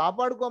ఆరోగ్యాన్ని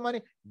కాపాడుకోమని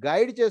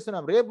గైడ్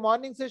చేస్తున్నాం. రేపు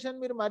మార్నింగ్ సెషన్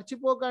మీరు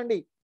మర్చిపోకండి.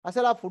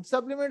 అసలు ఆ ఫుడ్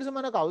సప్లిమెంట్స్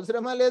మనకు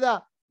అవసరమా లేదా,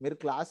 మీరు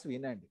క్లాస్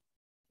వినండి.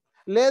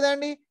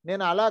 లేదండి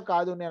నేను అలా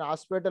కాదు, నేను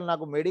హాస్పిటల్,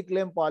 నాకు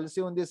మెడిక్లెయిమ్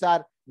పాలసీ ఉంది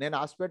సార్, నేను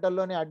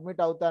హాస్పిటల్లోనే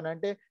అడ్మిట్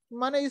అవుతానంటే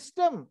మన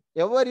ఇష్టం,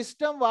 ఎవరి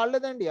ఇష్టం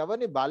వాళ్ళదండి,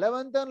 ఎవరిని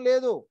బలవంతం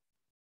లేదు.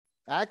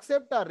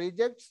 యాక్సెప్ట్ ఆర్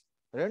రిజెక్ట్స్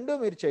రెండు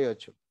మీరు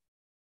చేయొచ్చు.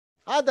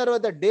 ఆ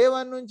తర్వాత డే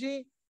 1 నుంచి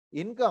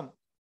ఇన్కమ్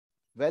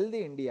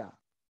వెల్దీ ఇండియా.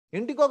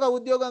 ఇంటికి ఒక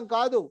ఉద్యోగం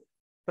కాదు,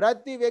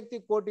 ప్రతి వ్యక్తి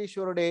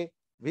కోటీశ్వరుడే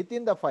విత్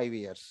ఇన్ ద 5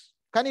 years.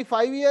 కానీ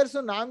 5 years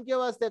నామకే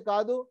వస్తే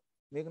కాదు,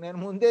 మీకు నేను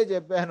ముందే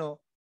చెప్పాను,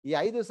 ఈ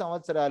 5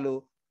 సంవత్సరాలు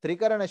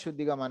త్రికరణ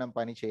శుద్ధిగా మనం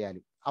పని చేయాలి.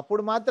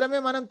 అప్పుడు మాత్రమే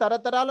మనం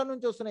తరతరాల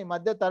నుంచి వస్తున్నాయి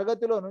మధ్య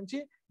తరగతిలో నుంచి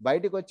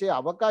బయటకు వచ్చే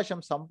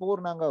అవకాశం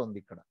సంపూర్ణంగా ఉంది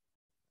ఇక్కడ.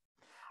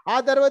 ఆ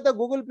తర్వాత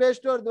గూగుల్ ప్లే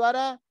స్టోర్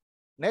ద్వారా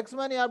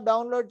NexMoney యాప్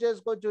డౌన్లోడ్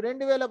చేసుకోవచ్చు.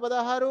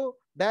 2016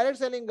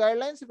 డైరెక్ట్ సెల్లింగ్ గైడ్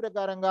లైన్స్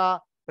ప్రకారంగా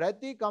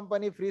ప్రతి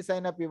కంపెనీ ఫ్రీ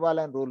సైన్అప్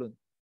ఇవ్వాలని రూల్ ఉంది.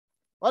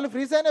 వాళ్ళు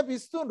ఫ్రీ సైన్అప్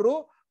ఇస్తుండ్రు,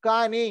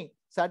 కానీ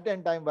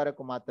సర్టెన్ టైం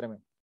వరకు మాత్రమే.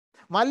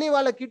 మళ్ళీ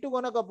వాళ్ళ కిట్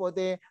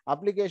కొనకపోతే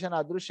అప్లికేషన్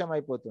అదృశ్యం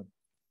అయిపోతుంది.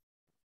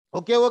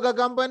 ఒకే ఒక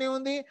కంపెనీ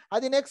ఉంది,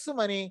 అది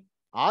NexMoney.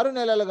 6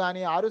 నెలలు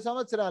కానీ 6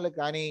 సంవత్సరాలు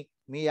కానీ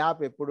మీ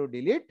యాప్ ఎప్పుడు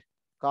డిలీట్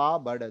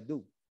కాబడదు.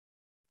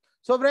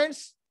 సో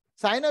ఫ్రెండ్స్,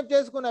 సైన్అప్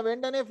చేసుకున్న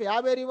వెంటనే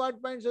 50 రివార్డ్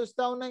పాయింట్స్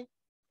వస్తూ ఉన్నాయి.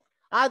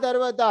 ఆ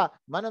తర్వాత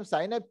మనం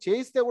సైన్అప్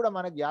చేయిస్తే కూడా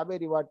మనకు 50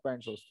 రివార్డ్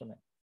పాయింట్స్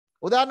వస్తున్నాయి.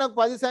 ఉదాహరణకు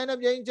 10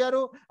 సైన్అప్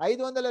చేయించారు,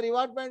 500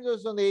 రివార్డ్ పాయింట్స్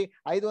వస్తుంది.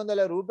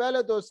 500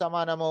 రూపాయలతో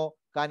సమానము,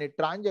 కానీ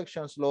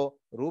ట్రాన్సాక్షన్స్లో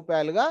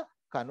రూపాయలుగా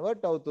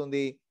కన్వర్ట్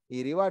అవుతుంది.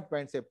 ఈ రివార్డ్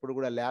పాయింట్స్ ఎప్పుడు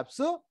కూడా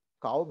ల్యాబ్స్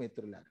కావు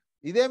మిత్రులారా.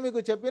 ఇదే మీకు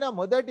చెప్పిన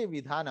మొదటి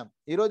విధానం.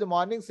 ఈరోజు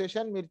మార్నింగ్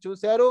సెషన్ మీరు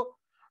చూశారు.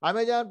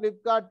 Amazon,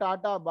 Flipkart,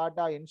 Tata,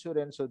 Bata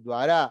insurance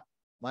ద్వారా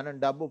మనం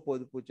డబ్బు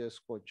పొదుపు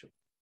చేసుకోవచ్చు.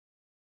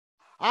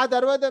 ఆ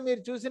తర్వాత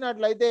మీరు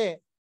చూసినట్లయితే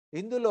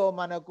ఇందులో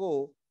మనకు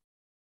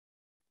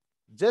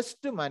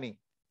జస్ట్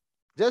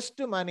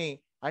మనీ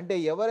అంటే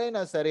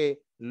ఎవరైనా సరే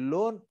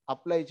లోన్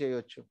అప్లై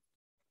చేయొచ్చు.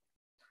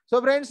 సో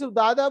ఫ్రెండ్స్,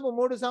 దాదాపు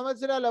 3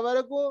 సంవత్సరాల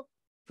వరకు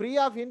ఫ్రీ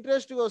ఆఫ్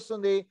ఇంట్రెస్ట్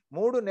వస్తుంది.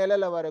 3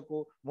 నెలల వరకు,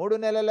 3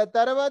 నెలల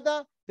తర్వాత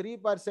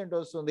 3%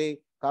 వస్తుంది.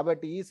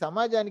 కాబట్టి ఈ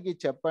సమాజానికి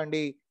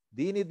చెప్పండి,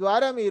 దీని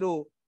ద్వారా మీరు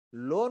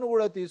లోన్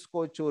కూడా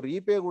తీసుకోవచ్చు,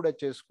 రీపే కూడా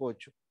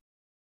చేసుకోవచ్చు.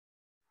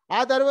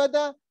 ఆ తర్వాత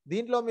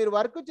దీంట్లో మీరు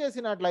వర్క్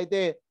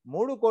చేసినట్లయితే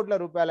 3 కోట్ల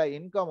రూపాయల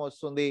ఇన్కమ్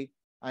వస్తుంది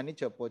అని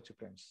చెప్పొచ్చు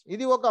ఫ్రెండ్స్.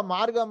 ఇది ఒక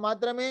మార్గం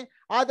మాత్రమే.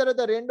 ఆ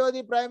తర్వాత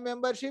రెండోది ప్రైమ్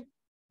మెంబర్షిప్.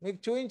 మీకు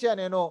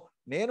చూపించాను,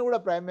 నేను కూడా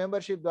ప్రైమ్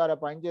మెంబర్షిప్ ద్వారా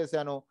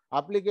పనిచేశాను,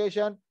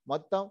 అప్లికేషన్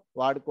మొత్తం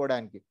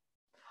వాడుకోవడానికి.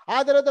 ఆ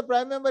తర్వాత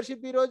ప్రైమ్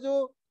మెంబర్షిప్ ఈరోజు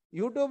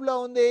యూట్యూబ్లో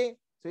ఉంది,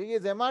 స్విగ్గీ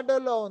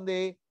జొమాటోలో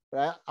ఉంది,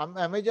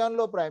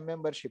 అమెజాన్లో ప్రైమ్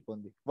మెంబర్షిప్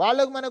ఉంది.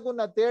 వాళ్ళకు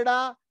మనకున్న తేడా,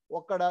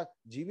 ఒక్కడ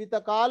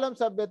జీవితకాలం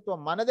సభ్యత్వం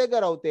మన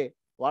దగ్గర అవుతే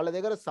వాళ్ళ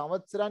దగ్గర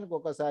సంవత్సరానికి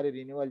ఒకసారి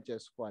రిన్యూవల్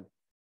చేసుకోవాలి.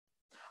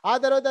 ఆ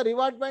తర్వాత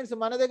రివార్డ్ పాయింట్స్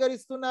మన దగ్గర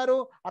ఇస్తున్నారు,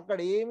 అక్కడ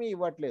ఏమీ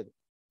ఇవ్వట్లేదు.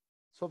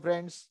 సో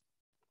ఫ్రెండ్స్,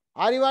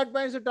 ఆ రివార్డ్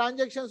పాయింట్స్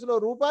ట్రాన్సాక్షన్స్లో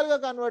రూపాయలుగా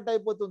కన్వర్ట్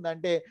అయిపోతుంది,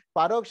 అంటే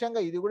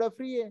పరోక్షంగా ఇది కూడా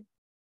ఫ్రీయే.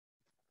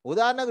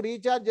 ఉదాహరణకు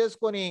రీఛార్జ్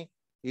చేసుకొని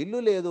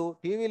ఇల్లు లేదు,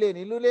 టీవీ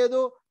లేని ఇల్లు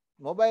లేదు,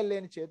 మొబైల్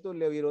లేని చేతులు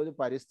లేవు ఈరోజు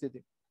పరిస్థితి.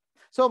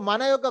 సో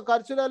మన యొక్క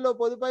ఖర్చులలో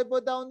పొదుపు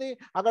అయిపోతూ ఉంది.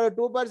 అక్కడ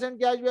 2%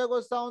 క్యాష్ బ్యాక్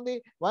వస్తూ ఉంది,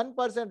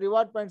 1%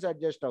 రివార్డ్ పాయింట్స్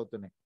అడ్జస్ట్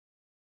అవుతున్నాయి.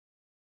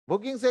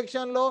 బుకింగ్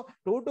సెక్షన్లో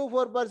 2 to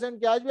 4%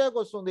 క్యాష్ బ్యాక్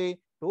వస్తుంది,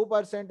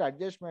 2%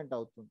 అడ్జస్ట్మెంట్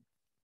అవుతుంది.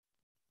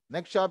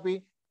 నెక్స్ట్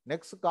షాపింగ్,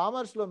 నెక్స్ట్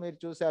కామర్స్లో మీరు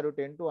చూశారు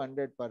 10 to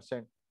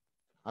 100%,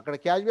 అక్కడ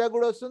క్యాష్ బ్యాక్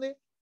కూడా వస్తుంది.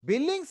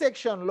 బిల్లింగ్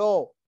సెక్షన్లో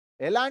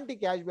ఎలాంటి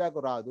క్యాష్ బ్యాక్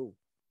రాదు.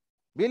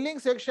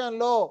 బిల్లింగ్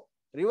సెక్షన్లో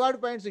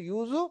రివార్డ్ పాయింట్స్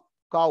యూజు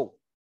కావు,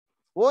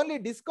 ఓన్లీ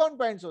డిస్కౌంట్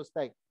పాయింట్స్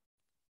వస్తాయి.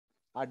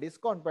 ఆ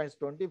డిస్కౌంట్ పాయింట్స్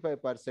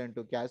 25%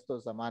 క్యాష్తో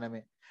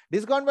సమానమే.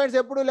 డిస్కౌంట్ పాయింట్స్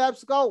ఎప్పుడు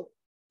ల్యాబ్స్ కావు.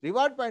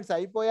 రివార్డ్ పాయింట్స్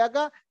అయిపోయాక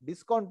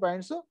డిస్కౌంట్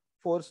పాయింట్స్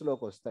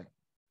ఫోర్స్లోకి వస్తాయి.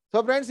 సో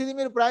ఫ్రెండ్స్, ఇది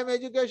మీరు ప్రైమ్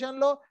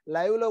ఎడ్యుకేషన్లో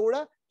లైవ్లో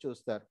కూడా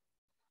చూస్తారు.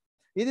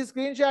 ఇది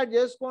స్క్రీన్ షాట్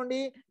చేసుకోండి.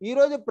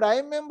 ఈరోజు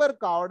ప్రైమ్ మెంబర్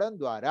కావడం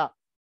ద్వారా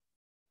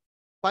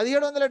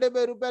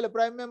 1770 రూపాయలు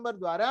ప్రైమ్ మెంబర్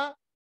ద్వారా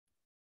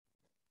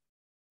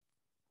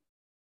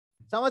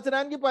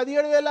సంవత్సరానికి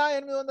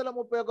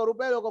 17,831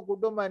 రూపాయలు ఒక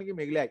కుటుంబానికి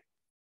మిగిలాయి.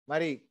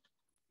 మరి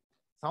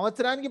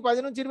సంవత్సరానికి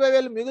 10 నుంచి 20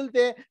 వేలు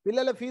మిగిలితే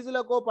పిల్లల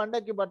ఫీజులకో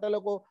పండక్కి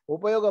బట్టలకో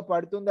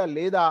ఉపయోగపడుతుందా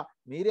లేదా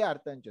మీరే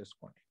అర్థం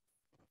చేసుకోండి.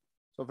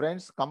 So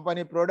friends,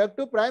 company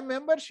product prime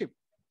membership.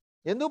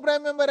 ఎందుకు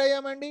ప్రైమ్ మెంబర్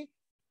అయ్యామండి?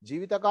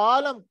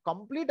 జీవితకాలం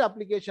కంప్లీట్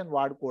అప్లికేషన్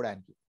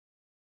వాడుకోవడానికి.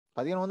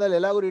 1500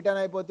 ఎలాగో రిటర్న్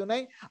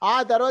అయిపోతున్నాయి. ఆ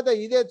తర్వాత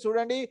ఇదే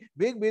చూడండి,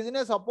 బిగ్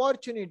బిజినెస్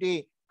ఆపర్చునిటీ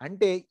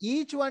అంటే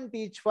ఈచ్ 1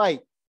 టీచ్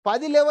 5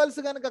 10 లెవెల్స్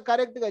కనుక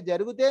కరెక్ట్గా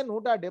జరిగితే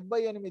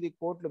 178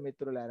 కోట్లు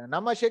మిత్రులారా.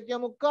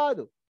 నమ్మశక్యము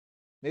కాదు.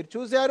 మీరు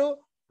చూశారు,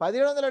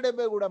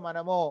 1770 కూడా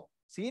మనము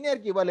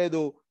సీనియర్కి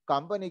ఇవ్వలేదు,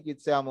 కంపెనీకి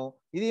ఇచ్చాము.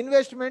 ఇది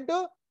ఇన్వెస్ట్మెంట్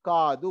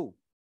కాదు,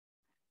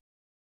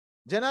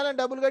 జనాలను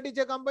డబ్బులు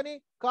కట్టించే కంపెనీ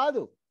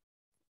కాదు.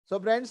 సో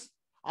ఫ్రెండ్స్,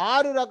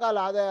 6 రకాల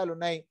ఆదాయాలు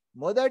ఉన్నాయి.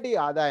 మొదటి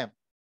ఆదాయం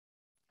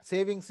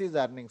సేవింగ్స్ ఈజ్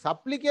ఎర్నింగ్స్.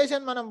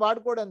 అప్లికేషన్ మనం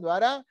వాడుకోవడం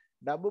ద్వారా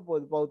డబ్బు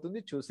పొదుపు అవుతుంది,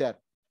 చూశారు.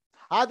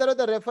 ఆ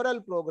తర్వాత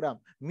రెఫరల్ ప్రోగ్రామ్.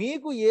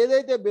 మీకు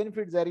ఏదైతే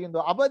బెనిఫిట్ జరిగిందో,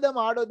 అబద్ధం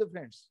ఆడొద్దు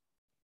ఫ్రెండ్స్.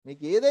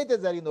 మీకు ఏదైతే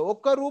జరిగిందో,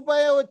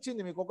 ₹1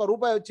 వచ్చింది, మీకు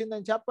 ₹1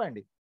 వచ్చిందని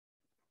చెప్పండి.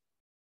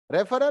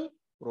 Referral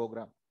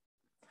programme.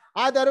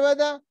 ఆ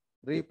తర్వాత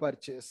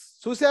రీపర్చేస్.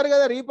 చూశారు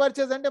కదా,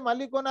 రీపర్చేస్ అంటే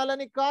మళ్ళీ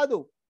కొనాలని కాదు,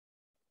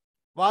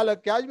 వాళ్ళ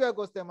క్యాష్ బ్యాక్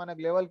వస్తే మనకు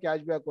లెవెల్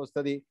క్యాష్ బ్యాక్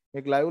వస్తుంది.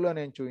 మీకు లైవ్లో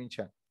నేను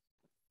చూపించాను.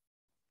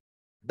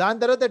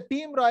 దాని తర్వాత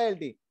టీమ్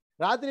రాయల్టీ.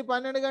 రాత్రి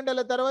 12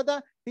 గంటల తర్వాత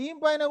టీం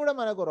పైన కూడా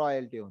మనకు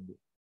రాయల్టీ ఉంది.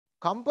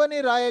 కంపెనీ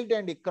రాయల్టీ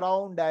అండి,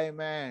 క్రౌన్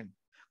డైమండ్.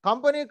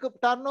 కంపెనీకి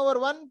టర్నోవర్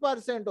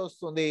 1%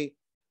 వస్తుంది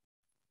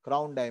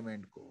క్రౌన్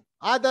డైమండ్కు.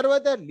 ఆ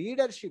తర్వాత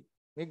లీడర్షిప్.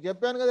 మీకు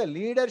చెప్పాను కదా,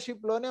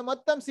 లీడర్షిప్లోనే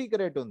మొత్తం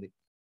సీక్రెట్ ఉంది.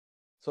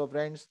 సో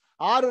ఫ్రెండ్స్,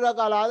 6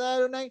 రకాల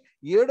ఆదాయాలు ఉన్నాయి.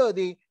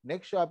 7వది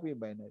నెక్స్ట్ షాపీ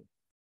బైనరీ.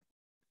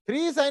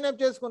 ఫ్రీ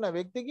సైన్అప్ చేసుకున్న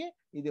వ్యక్తికి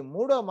ఇది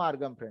 3వ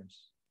మార్గం ఫ్రెండ్స్.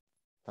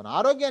 తన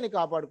ఆరోగ్యాన్ని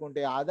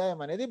కాపాడుకుంటే ఆదాయం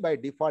అనేది బై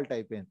డిఫాల్ట్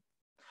అయిపోయింది.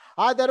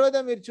 ఆ తర్వాత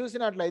మీరు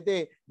చూసినట్లయితే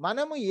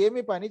మనము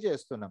ఏమి పని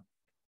చేస్తున్నాం,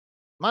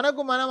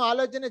 మనకు మనం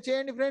ఆలోచన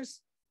చేయండి ఫ్రెండ్స్.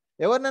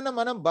 ఎవరినైనా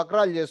మనం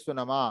బక్రాలు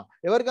చేస్తున్నామా?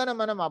 ఎవరికైనా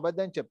మనం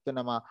అబద్ధం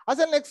చెప్తున్నామా?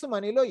 అసలు నెక్స్ట్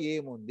మనీలో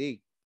ఏముంది?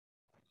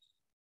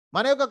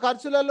 మన యొక్క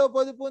ఖర్చులలో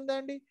పొదుపు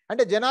ఉందండి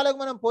అంటే జనాలకు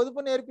మనం పొదుపు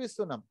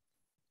నేర్పిస్తున్నాం.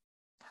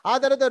 ఆ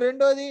తర్వాత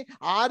రెండోది,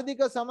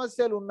 ఆర్థిక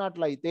సమస్యలు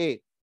ఉన్నట్లయితే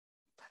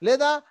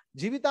లేదా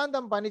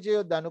జీవితాంతం పని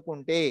చేయొద్దు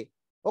అనుకుంటే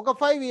ఒక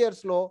 5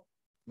 ఇయర్స్లో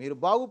మీరు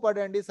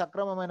బాగుపడండి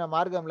సక్రమమైన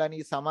మార్గంలో అని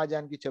ఈ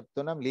సమాజానికి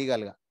చెప్తున్నాం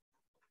లీగల్గా.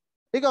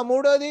 ఇక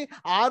మూడోది,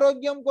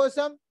 ఆరోగ్యం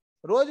కోసం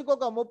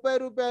రోజుకొక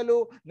 ₹30,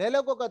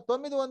 నెలకొక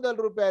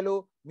 ₹900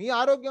 మీ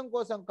ఆరోగ్యం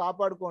కోసం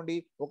కాపాడుకోండి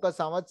 1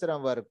 సంవత్సరం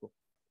వరకు.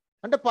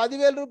 అంటే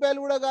 ₹10,000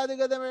 కూడా కాదు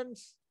కదా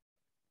ఫ్రెండ్స్.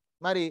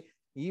 మరి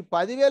ఈ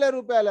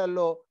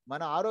 ₹10,000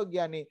 మన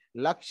ఆరోగ్యాన్ని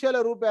లక్షల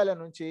రూపాయల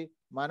నుంచి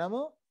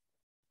మనము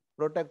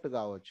ప్రొటెక్ట్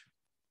కావచ్చు.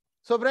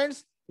 సో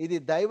ఫ్రెండ్స్, ఇది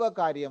దైవ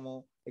కార్యము.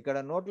 ఇక్కడ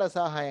నోట్ల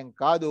సహాయం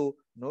కాదు,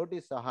 నోటి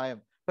సహాయం.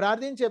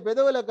 ప్రార్థించే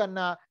పెదవుల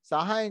కన్నా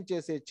సహాయం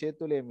చేసే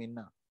చేతులే మిన్న.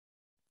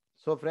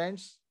 సో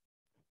ఫ్రెండ్స్,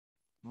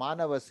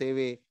 మానవ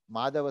సేవే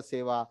మాధవ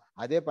సేవ,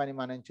 అదే పని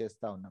మనం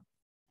చేస్తూ ఉన్నాం.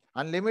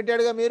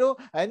 అన్లిమిటెడ్గా మీరు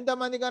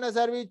ఎంతమందికైనా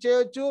సర్వీస్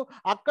చేయొచ్చు.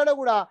 అక్కడ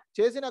కూడా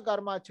చేసిన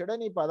కర్మ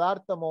చెడని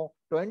పదార్థము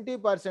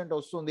 20%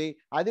 వస్తుంది.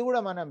 అది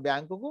కూడా మనం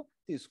బ్యాంకుకు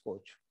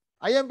తీసుకోవచ్చు.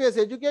 IMPS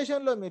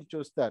ఎడ్యుకేషన్లో మీరు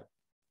చూస్తారు.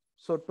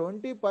 So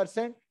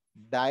 20%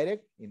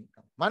 direct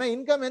income. మన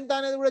ఇన్కమ్ ఎంత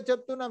అనేది కూడా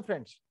చెప్తున్నాం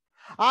ఫ్రెండ్స్.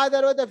 ఆ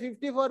తర్వాత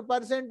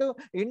 54%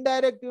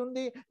 ఇండైరెక్ట్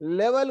ఉంది,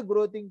 లెవెల్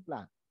గ్రోతింగ్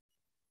ప్లాన్.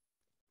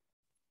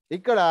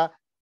 ఇక్కడ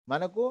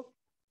మనకు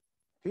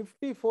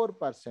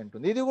 54%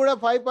 ఉంది. ఇది కూడా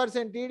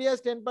 5% TDS,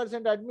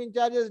 10% అడ్మిన్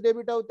ఛార్జెస్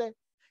డెబిట్ అవుతాయి.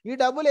 ఈ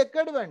డబ్బులు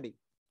ఎక్కడివండి?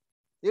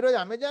 ఈరోజు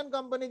అమెజాన్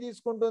కంపెనీ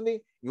తీసుకుంటుంది,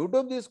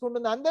 యూట్యూబ్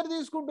తీసుకుంటుంది, అందరు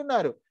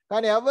తీసుకుంటున్నారు,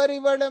 కానీ ఎవరు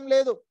ఇవ్వడం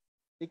లేదు.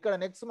 ఇక్కడ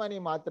నెక్స్ట్ మనీ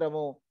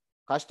మాత్రము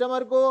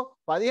కస్టమర్కు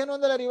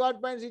 1500 రివార్డ్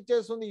పాయింట్స్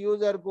ఇచ్చేస్తుంది.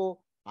 యూజర్కు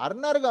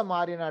అర్నర్గా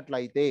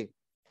మారినట్లయితే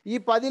ఈ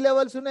 10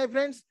 లెవెల్స్ ఉన్నాయి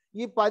ఫ్రెండ్స్.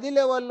 ఈ 10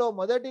 లెవెల్లో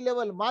మొదటి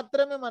లెవెల్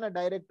మాత్రమే మన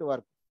డైరెక్ట్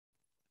వర్క్.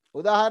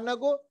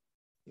 ఉదాహరణకు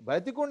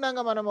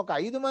బ్రతికుండగా మనం ఒక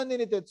 5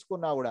 మందిని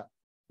తెచ్చుకున్నా కూడా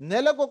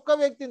నెలకు ఒక్క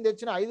వ్యక్తిని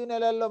తెచ్చిన 5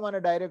 నెలల్లో మన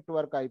డైరెక్ట్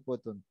వర్క్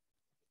అయిపోతుంది.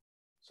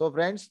 సో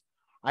ఫ్రెండ్స్,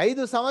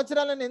 5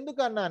 సంవత్సరాలను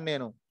ఎందుకు అన్నాను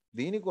నేను?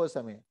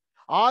 దీనికోసమే.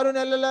 6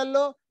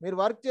 నెలలలో మీరు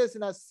వర్క్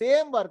చేసిన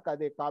సేమ్ వర్క్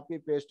అదే కాపీ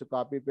పేస్ట్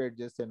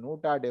చేస్తే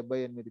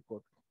 178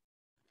 కోట్లు.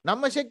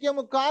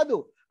 నమ్మశక్యము కాదు,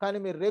 కానీ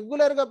మీరు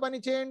రెగ్యులర్గా పని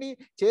చేయండి.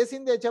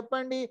 చేసిందే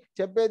చెప్పండి,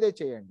 చెప్పేదే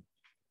చేయండి.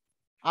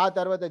 ఆ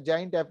తర్వాత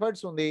జాయింట్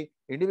ఎఫర్ట్స్ ఉంది,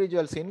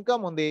 ఇండివిజువల్స్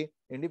ఇన్కమ్ ఉంది,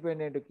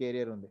 ఇండిపెండెంట్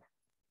కెరియర్ ఉంది.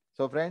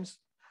 సో ఫ్రెండ్స్,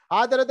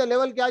 ఆ తర్వాత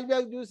లెవెల్ క్యాష్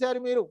బ్యాక్ చూశారు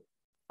మీరు.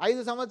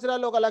 5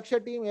 సంవత్సరాల్లో 1 లక్ష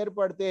టీం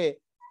ఏర్పడితే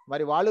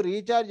మరి వాళ్ళు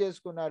రీఛార్జ్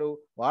చేసుకున్నారు,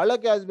 వాళ్ళ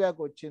క్యాష్ బ్యాక్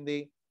వచ్చింది.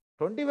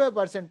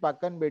 25%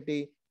 పక్కన పెట్టి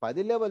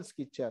 10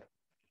 లెవెల్స్కి ఇచ్చారు.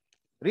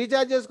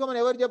 రీఛార్జ్ చేసుకోమని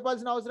ఎవరు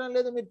చెప్పాల్సిన అవసరం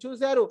లేదు. మీరు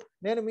చూశారు,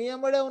 నేను మీ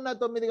వెంబడే ఉన్న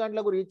 9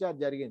 గంటలకు రీఛార్జ్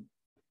జరిగింది.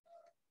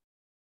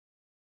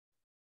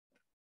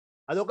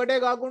 అదొకటే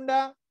కాకుండా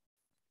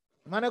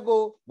మనకు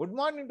good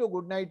morning to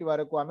good night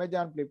వరకు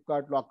అమెజాన్,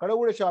 ఫ్లిప్కార్ట్లో అక్కడ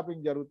కూడా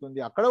షాపింగ్ జరుగుతుంది.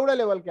 అక్కడ కూడా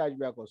లెవెల్ క్యాష్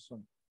బ్యాక్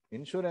వస్తుంది.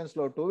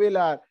 ఇన్సూరెన్స్లో 2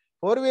 వీలర్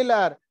 4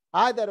 వీలర్,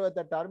 ఆ తర్వాత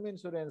టర్మ్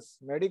ఇన్సూరెన్స్,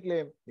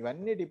 మెడిక్లెయిమ్,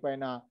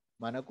 ఇవన్నిటిపైన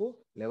మనకు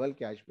level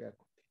cash back.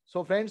 So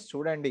friends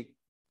చూడండి,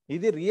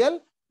 ఇది రియల్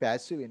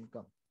ప్యాసివ్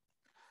ఇన్కమ్.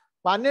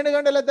 12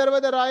 గంటల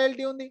తర్వాత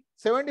రాయల్టీ ఉంది,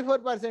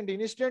 74%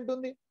 ఇన్స్టెంట్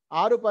ఉంది,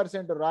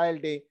 6%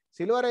 రాయల్టీ.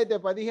 సిల్వర్ అయితే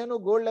 15,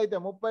 గోల్డ్ అయితే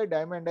 30,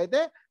 డైమండ్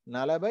అయితే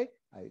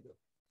 45.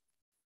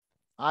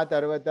 ఆ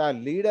తర్వాత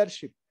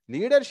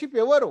లీడర్షిప్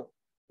ఎవరు?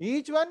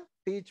 Each one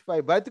teach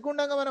 5.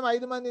 బతికుండగా మనం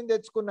 5 మందిని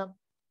తెచ్చుకున్నాం,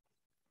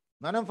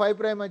 మనం 5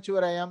 ప్రైమ్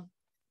అచీవర్ అయ్యాం.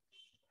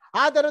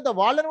 ఆ తర్వాత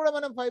వాళ్ళను కూడా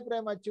మనం 5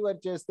 ప్రైమ్ అచీవర్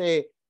చేస్తే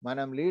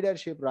మనం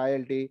లీడర్షిప్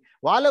రాయల్టీ,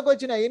 వాళ్ళకు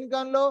వచ్చిన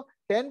ఇన్కమ్లో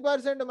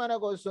 10%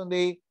 మనకు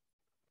వస్తుంది.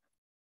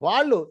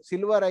 వాళ్ళు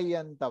సిల్వర్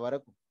అయ్యేంత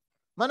వరకు,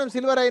 మనం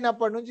సిల్వర్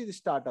అయినప్పటి నుంచి ఇది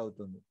స్టార్ట్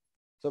అవుతుంది.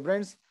 So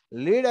friends,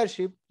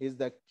 leadership is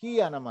the key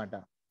అన్నమాట.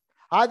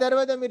 ఆ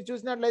తర్వాత మీరు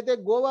చూసినట్లయితే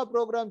గోవా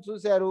ప్రోగ్రామ్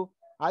చూశారు,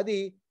 అది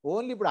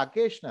ఓన్లీ ఇప్పుడు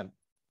అకేషనల్,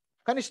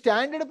 కానీ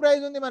స్టాండర్డ్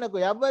ప్రైస్ ఉంది మనకు.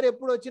 ఎవరు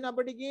ఎప్పుడు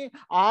వచ్చినప్పటికీ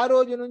ఆ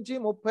రోజు నుంచి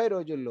 30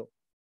 రోజుల్లో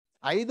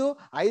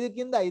 5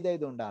 కింద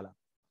 5 ఉండాలి.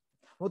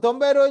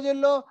 90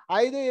 రోజుల్లో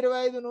 5,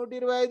 25,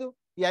 125,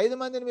 ఈ 5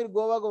 మందిని మీరు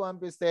గోవాకు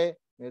పంపిస్తే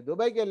మీరు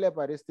దుబాయ్కి వెళ్ళే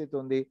పరిస్థితి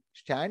ఉంది.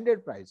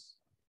 Standard price.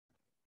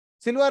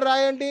 Silver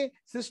royalty,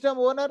 system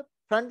owner,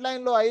 front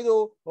లైన్లో 5,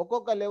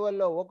 ఒక్కొక్క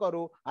లెవెల్లో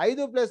ఒకరు,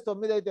 5 +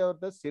 9 అయితే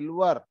అవుతుంది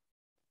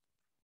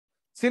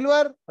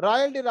సిల్వర్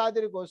రాయల్టీ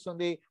రాత్రికి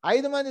వస్తుంది.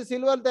 5 మంది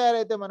సిల్వర్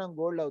తయారైతే మనం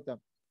గోల్డ్ అవుతాం.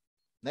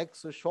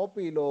 నెక్స్ట్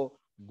షాపీలో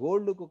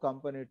గోల్డ్కు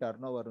కంపెనీ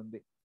టర్నోవర్ ఉంది.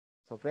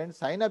 సో ఫ్రెండ్స్,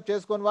 సైన్అప్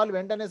చేసుకొని వాళ్ళు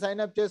వెంటనే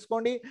సైన్అప్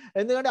చేసుకోండి,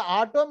 ఎందుకంటే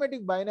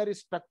ఆటోమేటిక్ బైనరీ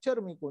స్ట్రక్చర్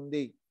మీకు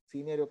ఉంది.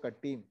 సీనియర్ యొక్క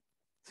టీం,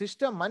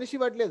 సిస్టమ్ మనిషి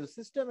ఇవ్వట్లేదు,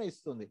 సిస్టమే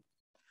ఇస్తుంది.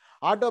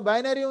 ఆటో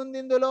బైనరీ ఉంది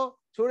ఇందులో.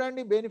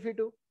 చూడండి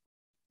benefit,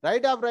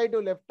 right of right,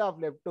 left of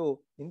left.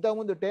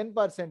 ఇంతకుముందు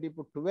 10%,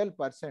 ఇప్పుడు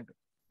 12%.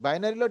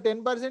 బైనరీలో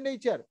 10%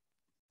 ఇచ్చారు.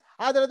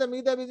 ఆ తర్వాత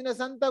మిగతా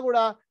బిజినెస్ అంతా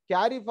కూడా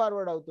క్యారీ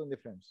ఫార్వర్డ్ అవుతుంది.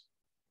 ఫ్రెండ్స్,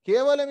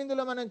 కేవలం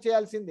ఇందులో మనం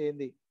చేయాల్సింది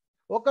ఏంది?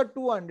 ఒక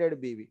 200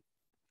 BV.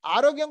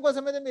 ఆరోగ్యం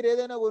కోసం అయితే మీరు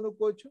ఏదైనా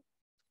కొనుక్కోవచ్చు,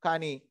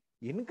 కానీ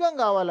ఇన్కమ్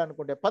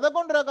కావాలనుకుంటే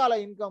 11 రకాల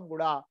ఇన్కమ్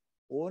కూడా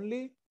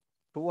ఓన్లీ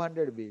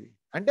 200 BV,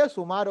 అంటే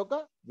సుమారు ఒక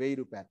 1000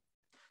 రూపాయలు.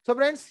 సో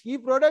ఫ్రెండ్స్, ఈ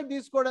ప్రోడక్ట్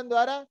తీసుకోవడం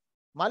ద్వారా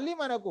మళ్ళీ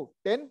మనకు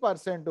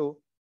 10%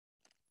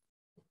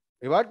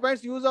 రివార్డ్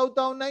పాయింట్స్ యూజ్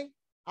అవుతూ ఉన్నాయి.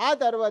 ఆ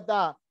తర్వాత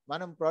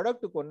మనం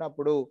ప్రోడక్ట్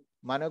కొన్నప్పుడు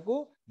మనకు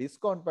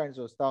డిస్కౌంట్ పాయింట్స్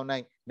వస్తూ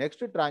ఉన్నాయి.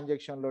 నెక్స్ట్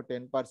ట్రాన్సాక్షన్లో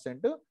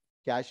 10%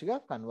 క్యాష్గా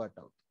కన్వర్ట్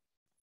అవుతుంది.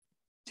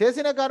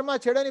 చేసిన కర్మ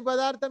చెడని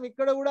పదార్థం.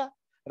 ఇక్కడ కూడా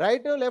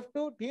రైట్ లెఫ్ట్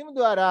టీమ్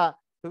ద్వారా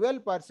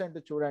 12%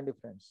 చూడండి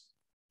ఫ్రెండ్స్.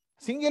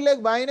 సింగిల్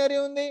లెగ్ బైనరీ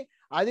ఉంది,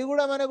 అది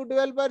కూడా మనకు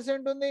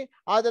 12% ఉంది.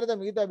 ఆ తర్వాత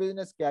మిగతా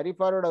బిజినెస్ క్యారీ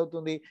ఫార్వర్డ్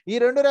అవుతుంది. ఈ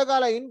 2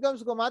 రకాల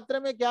ఇన్కమ్స్కు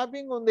మాత్రమే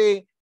క్యాపింగ్ ఉంది.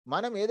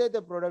 మనం ఏదైతే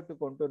ప్రోడక్ట్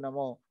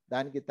కొంటున్నామో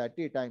దానికి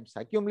 30 టైమ్స్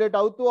అక్యుములేట్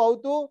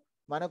అవుతూ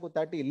మనకు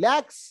 30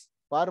 lakhs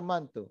per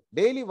month,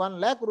 daily 1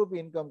 lakh rupee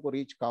ఇన్కమ్కు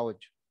reach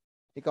కావచ్చు.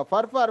 ఇక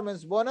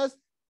పర్ఫార్మెన్స్ బోనస్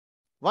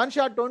 1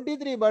 shot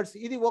 23 birds.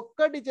 ఇది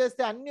ఒక్కటి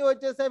చేస్తే అన్ని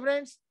వచ్చేస్తాయి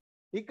ఫ్రెండ్స్.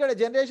 ఇక్కడ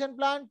generation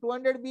plan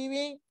 200 BV,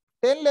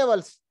 10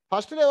 levels.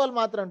 First level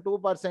మాత్రం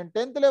 2%,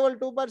 10th లెవెల్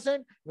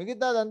 2%,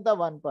 మిగతాదంతా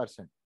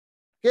 1%.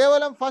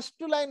 కేవలం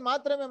ఫస్ట్ లైన్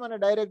మాత్రమే మన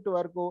డైరెక్ట్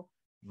వరకు.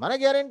 మన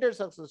గ్యారెంటెడ్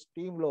సక్సెస్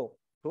టీంలో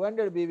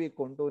 200 BV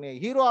కొంటూనే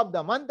hero of the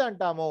month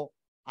అంటాము.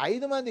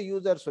 5 మంది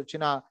యూజర్స్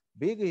వచ్చిన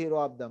big hero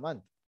of the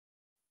month.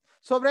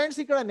 So friends,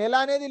 ఇక్కడ నెల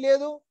అనేది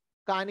లేదు,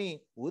 కానీ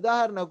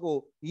ఉదాహరణకు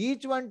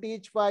ఈచ్ వన్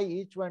టీచ్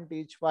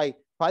 5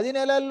 10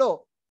 నెలల్లో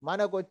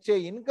మనకు వచ్చే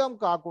ఇన్కమ్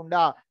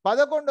కాకుండా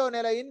 11వ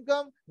నెల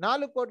ఇన్కమ్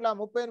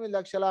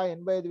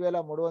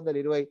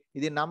 4,38,85,320.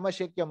 ఇది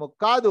నమ్మశక్యము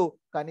కాదు,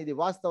 కానీ ఇది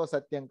వాస్తవ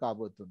సత్యం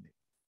కాబోతుంది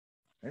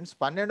ఫ్రెండ్స్.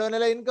 12వ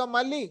నెల ఇన్కమ్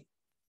మళ్ళీ.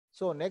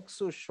 సో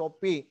నెక్స్ట్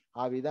షాపీ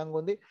ఆ విధంగా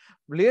ఉంది.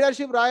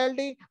 లీడర్షిప్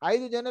రాయల్టీ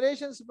 5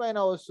 జనరేషన్స్ పైన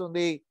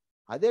వస్తుంది,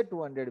 అదే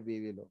 200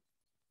 BVలో.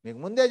 మీకు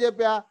ముందే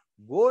చెప్పా,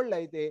 గోల్డ్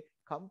అయితే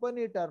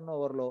company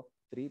టర్నోవర్లో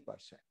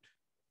 3%.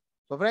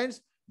 So friends,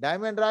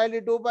 diamond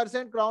royalty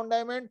 2%, crown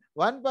diamond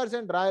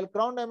 1%, royal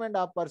crown diamond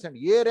 0.5%.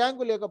 ఏ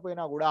ర్యాంకు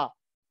లేకపోయినా కూడా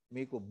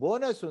మీకు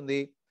బోనస్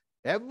ఉంది.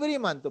 Every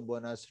month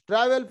bonus,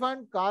 travel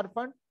fund, car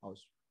fund,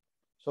 house.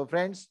 So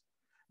friends,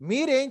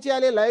 మీరేం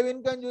చేయాలి? లైవ్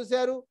ఇన్కమ్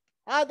చూశారు,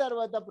 ఆ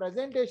తర్వాత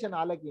ప్రజెంటేషన్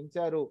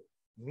ఆలకించారు.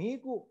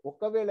 మీకు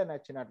ఒకవేళ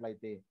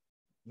నచ్చినట్లయితే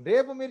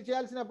రేపు మీరు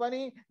చేయాల్సిన పని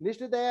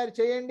లిస్ట్ తయారు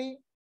చేయండి.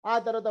 ఆ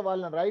తర్వాత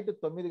వాళ్ళని రైట్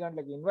 9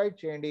 గంటలకు ఇన్వైట్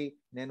చేయండి.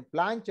 నేను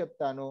ప్లాన్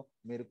చెప్తాను,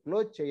 మీరు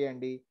క్లోజ్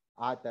చేయండి.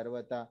 ఆ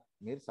తర్వాత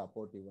మీరు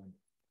సపోర్ట్ ఇవ్వండి.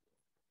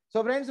 సో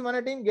ఫ్రెండ్స్, మన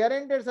టీం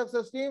గ్యారెంటెడ్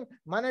సక్సెస్ టీం.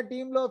 మన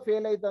టీంలో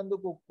ఫెయిల్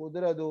అయితందుకు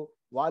కుదరదు,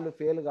 వాళ్ళు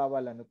ఫెయిల్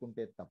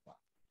కావాలనుకుంటే తప్ప.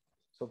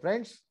 సో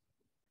ఫ్రెండ్స్,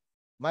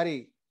 మరి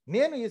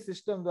నేను ఈ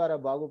సిస్టమ్ ద్వారా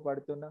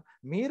బాగుపడుతున్నా.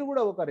 మీరు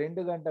కూడా ఒక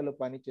 2 గంటలు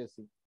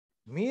పనిచేసి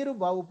మీరు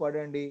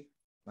బాగుపడండి.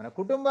 మన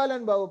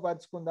కుటుంబాలను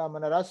బాగుపరుచుకుందాం,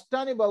 మన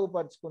రాష్ట్రాన్ని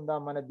బాగుపరుచుకుందాం,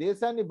 మన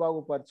దేశాన్ని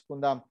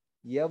బాగుపరుచుకుందాం.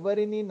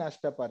 ఎవరిని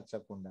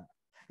నష్టపరచకుండా,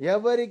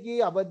 ఎవరికి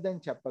అబద్ధం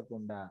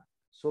చెప్పకుండా.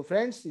 సో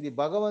ఫ్రెండ్స్, ఇది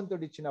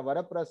భగవంతుడు ఇచ్చిన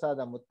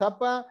వరప్రసాదము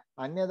తప్ప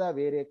అన్యదా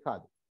వేరే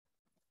కాదు.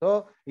 సో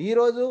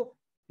ఈరోజు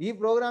ఈ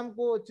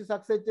ప్రోగ్రాంకు వచ్చి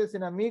సక్సెస్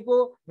చేసిన మీకు,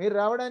 మీరు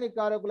రావడానికి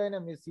కారకులైన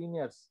మీ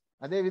సీనియర్స్,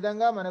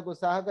 అదేవిధంగా మనకు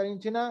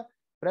సహకరించిన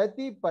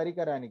ప్రతి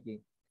పరికరానికి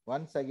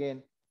once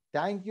again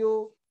thank you,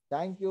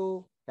 thank you,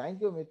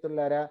 thank you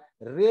మిత్రులారా.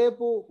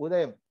 రేపు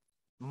ఉదయం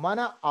మన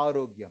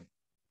ఆరోగ్యం,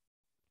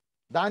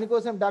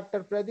 దానికోసం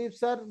డాక్టర్ ప్రదీప్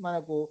సార్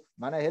మనకు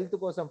మన హెల్త్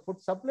కోసం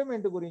ఫుడ్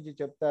సప్లిమెంట్ గురించి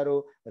చెప్తారు.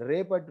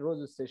 రేపటి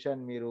రోజు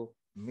సెషన్ మీరు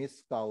మిస్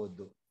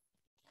కావద్దు.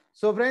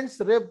 సో ఫ్రెండ్స్,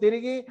 రేపు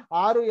తిరిగి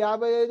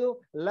 6:55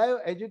 లైవ్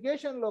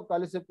ఎడ్యుకేషన్లో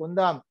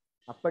కలుసుకుందాం.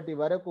 అప్పటి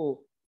వరకు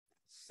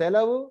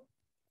సెలవు.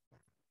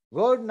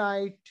 Good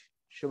night,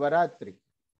 శుభరాత్రి.